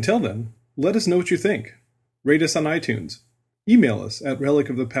 Until then, let us know what you think. Rate us on iTunes. Email us at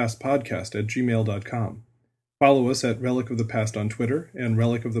relicofthepastpodcast@gmail.com. Follow us at Relic of the Past on Twitter and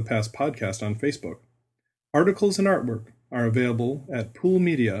Relic of the Past Podcast on Facebook. Articles and artwork are available at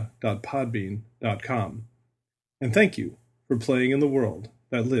poolmedia.podbean.com. And thank you for playing in the world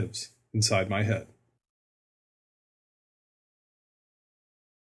that lives inside my head.